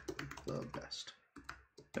take the best.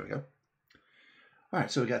 There we go. All right,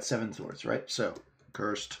 so we got 7 swords, right? So,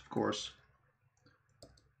 cursed, of course.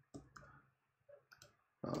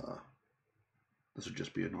 This would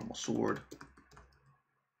just be a normal sword.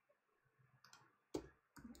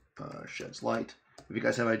 Sheds light. If you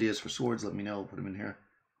guys have ideas for swords, let me know. I'll put them in here.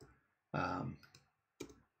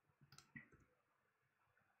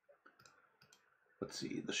 Let's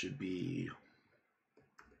see. This should be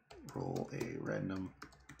roll a random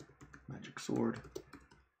magic sword.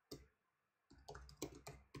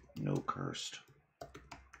 No cursed.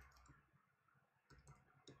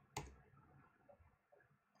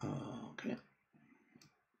 Okay.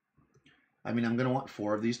 I mean, I'm going to want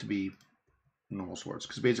 4 of these to be normal swords,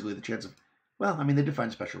 because basically the chance of, well, I mean, they define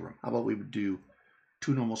special room. How about we would do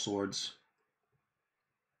 2 normal swords.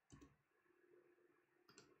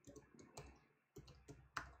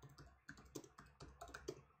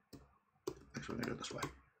 Actually, I'm going to go this way.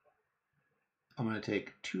 I'm going to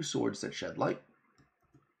take 2 swords that shed light.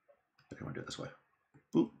 Okay, I'm going to do it this way.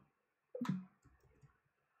 Ooh.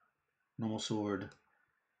 Normal sword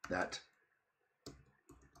that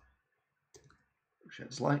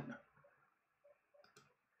sheds light.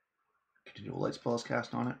 Continual light spell is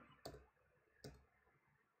cast on it.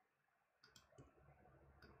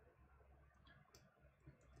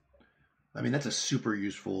 I mean, that's a super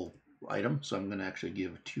useful item, so I'm going to actually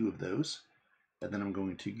give 2 of those. And then I'm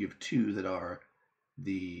going to give 2 that are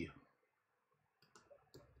the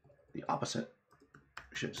opposite.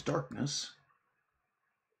 Sheds darkness.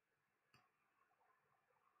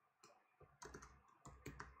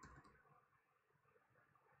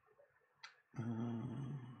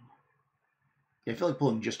 Yeah, I feel like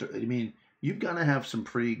pulling just, I mean, you've got to have some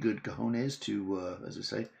pretty good cojones to, as I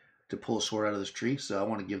say, to pull a sword out of this tree, so I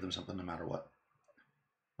want to give them something no matter what.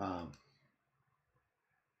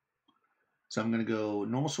 So I'm going to go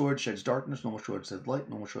normal sword sheds darkness, normal sword sheds light,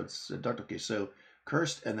 normal sword sheds dark. Okay, so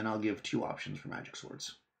cursed, and then I'll give 2 options for magic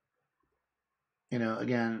swords. You know,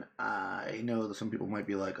 again, I know that some people might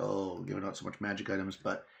be like, oh, giving out so much magic items,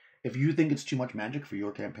 but if you think it's too much magic for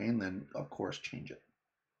your campaign, then of course change it.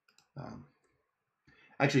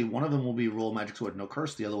 Actually, one of them will be roll magic sword, no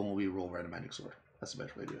curse. The other one will be roll random magic sword. That's the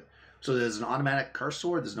best way to do it. So there's an automatic curse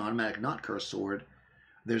sword. There's an automatic not curse sword.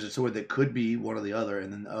 There's a sword that could be one or the other,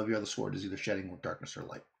 and then every other sword is either shedding with darkness or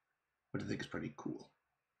light, which I think is pretty cool.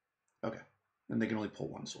 Okay, and they can only pull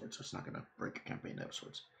 1 sword, so it's not going to break a campaign to have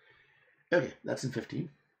swords. Okay, that's in 15.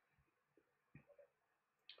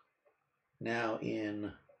 Now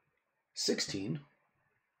in 16,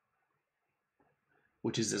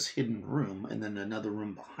 which is this hidden room, and then another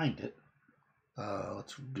room behind it.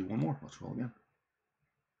 Let's do one more. Let's roll again.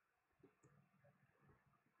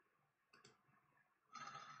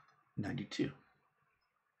 $92.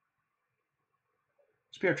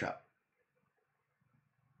 Spear trap.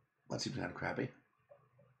 That seems kind of crappy.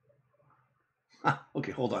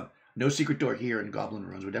 Okay, hold on. No secret door here in Goblin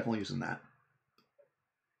Ruins. We're definitely using that.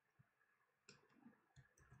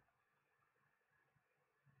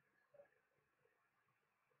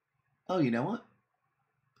 Oh, you know what?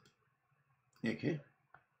 Okay.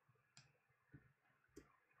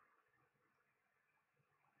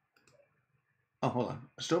 Oh, hold on.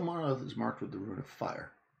 A stone monolith is marked with the rune of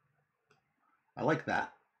fire. I like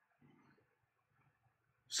that.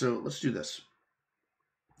 So let's do this.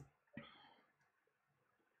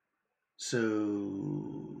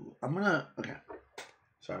 So I'm gonna, okay.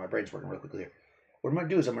 Sorry, my brain's working real quickly here. What I'm gonna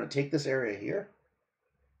do is I'm gonna take this area here,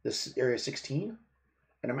 this area 16,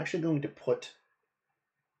 and I'm actually going to put,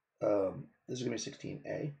 this is gonna be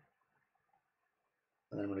 16A, and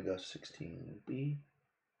then I'm gonna go 16B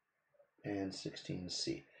and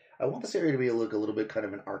 16C. I want this area to be look a little bit kind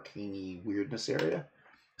of an arcane-y weirdness area.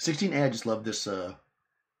 16A, I just love this,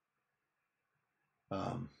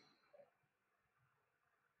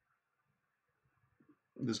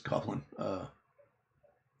 this goblin.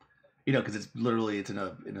 You know, because it's literally it's in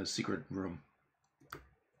a secret room.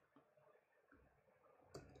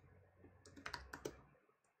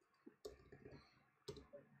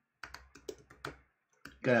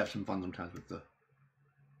 Gotta have some fun sometimes with the.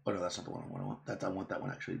 Oh no, that's not the one I want. I want that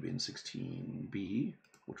one actually to be in 16B,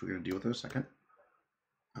 which we're gonna deal with in a second.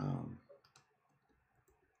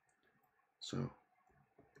 So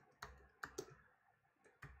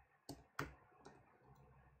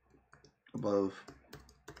above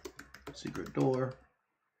secret door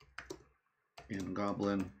in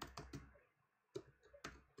Goblin,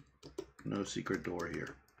 no secret door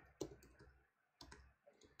here.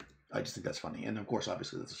 I just think that's funny, and of course,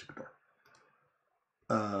 obviously, that's a secret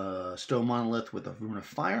door. Stone monolith with a rune of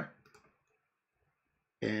fire,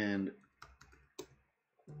 and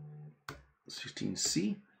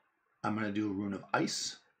 16C. I'm going to do a rune of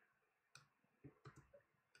ice.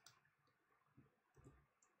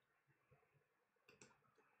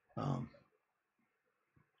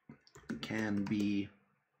 Can be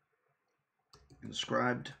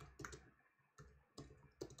inscribed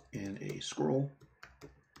in a scroll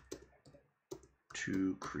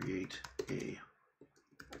to create a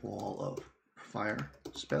wall of fire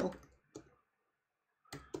spell,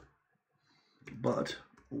 but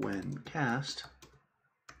when cast,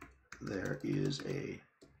 there is a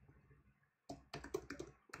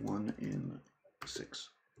 1 in 6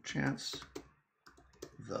 chance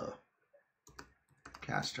the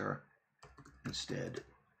caster instead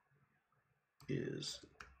is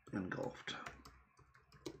engulfed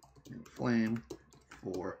in flame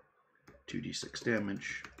for 2d6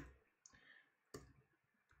 damage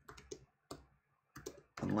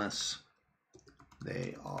unless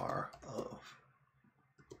they are of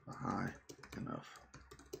a high enough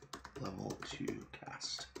level to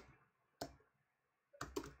cast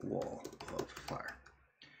Wall of Fire.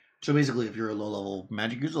 So basically, if you're a low-level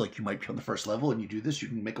magic user, like you might be on the first level and you do this, you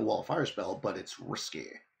can make a Wall of Fire spell, but it's risky.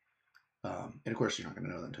 And of course, you're not going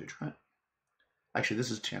to know that until you try it. Actually,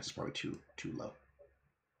 this chance is probably too low.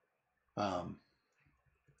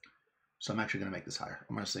 So I'm actually going to make this higher.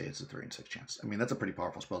 I'm going to say it's a 3 in 6 chance. I mean, that's a pretty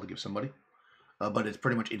powerful spell to give somebody. But it's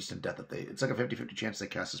pretty much instant death. It's like a 50-50 chance they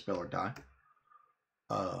cast a spell or die.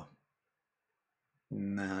 Nah,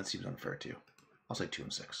 that seems unfair too. I'll say 2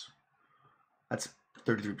 in 6. That's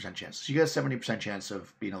 33% chance. So you got a 70% chance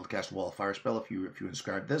of being able to cast a Wall of Fire spell if you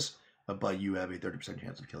inscribe this, but you have a 30%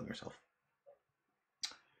 chance of killing yourself.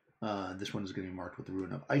 This one is going to be marked with the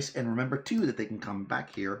Rune of Ice. And remember, too, that they can come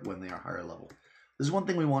back here when they are higher level. This is one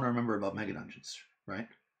thing we want to remember about Mega Dungeons, right?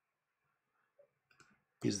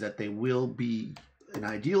 Is that they will be, an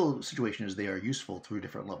ideal situation is they are useful through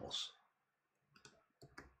different levels.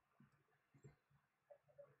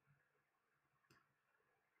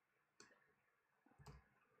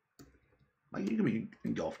 Like, you can be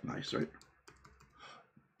engulfed nice, right?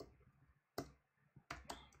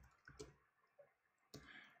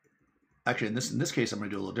 Actually, in this case, I'm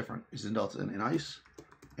going to do a little different. Is engulfed in ice,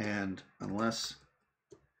 and unless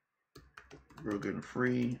broken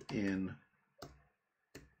free in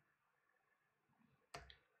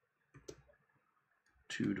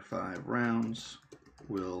two to 5 rounds,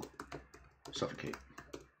 will suffocate.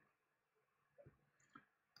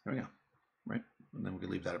 There we go. Right, and then we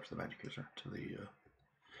can leave that up to the magic user. And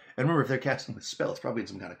remember, if they're casting the spell, it's probably in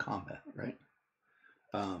some kind of combat, right?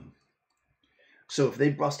 So if they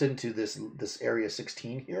bust into this area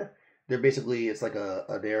 16 here, they're basically, it's like an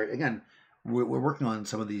area. Again, we're working on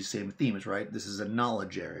some of these same themes, right? This is a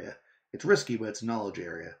knowledge area. It's risky, but it's a knowledge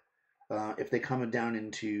area. If they come down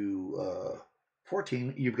into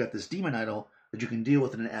 14, you've got this demon idol that you can deal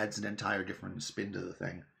with, and it adds an entire different spin to the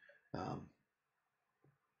thing.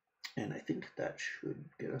 And I think that should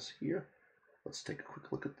get us here. Let's take a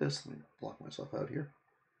quick look at this. Let me block myself out here.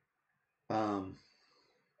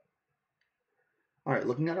 All right,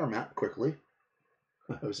 looking at our map quickly.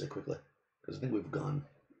 I would say quickly, because I think we've gone.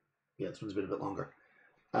 Yeah, this one's been a bit longer.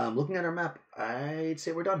 Looking at our map, I'd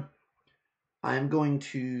say we're done. I'm going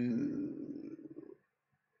to...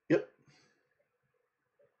 Yep.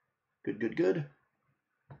 Good.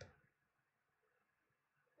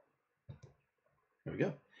 There we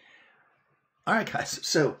go. All right, guys.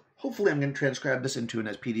 So hopefully I'm going to transcribe this into an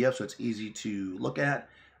PDF so it's easy to look at.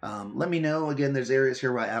 Let me know. Again, there's areas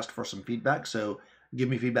here where I asked for some feedback, so give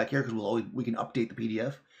me feedback here because we can update the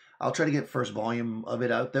PDF. I'll try to get first volume of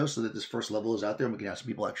it out though, so that this first level is out there and we can have some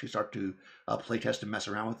people actually start to play test and mess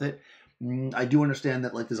around with it. I do understand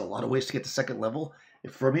that there's a lot of ways to get to second level.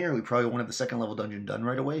 From here, we probably won't have the second level dungeon done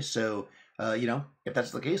right away. So if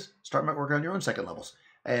that's the case, start working on your own second levels,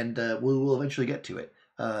 and we will eventually get to it.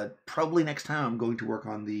 Probably next time I'm going to work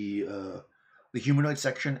on the the humanoid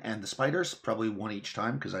section and the spiders, probably one each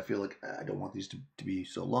time, because I feel like I don't want these to be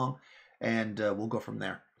so long. And we'll go from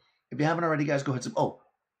there. If you haven't already, guys, go ahead and... Oh,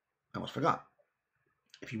 I almost forgot.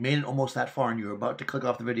 If you made it almost that far and you're about to click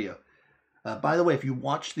off the video... by the way, if you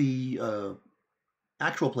watch the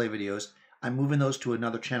actual play videos, I'm moving those to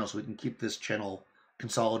another channel so we can keep this channel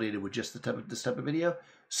consolidated with just this type of video.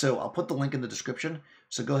 So I'll put the link in the description.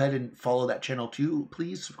 So go ahead and follow that channel too,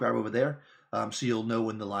 please. Subscribe over there so you'll know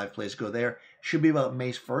when the live plays go there. Should be about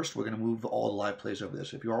May 1st. We're going to move all the live plays over there.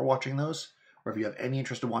 So if you are watching those, or if you have any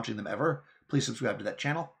interest in watching them ever, please subscribe to that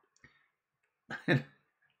channel.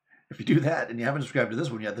 If you do that and you haven't subscribed to this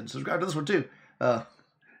one yet, then subscribe to this one too.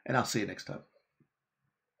 And I'll see you next time.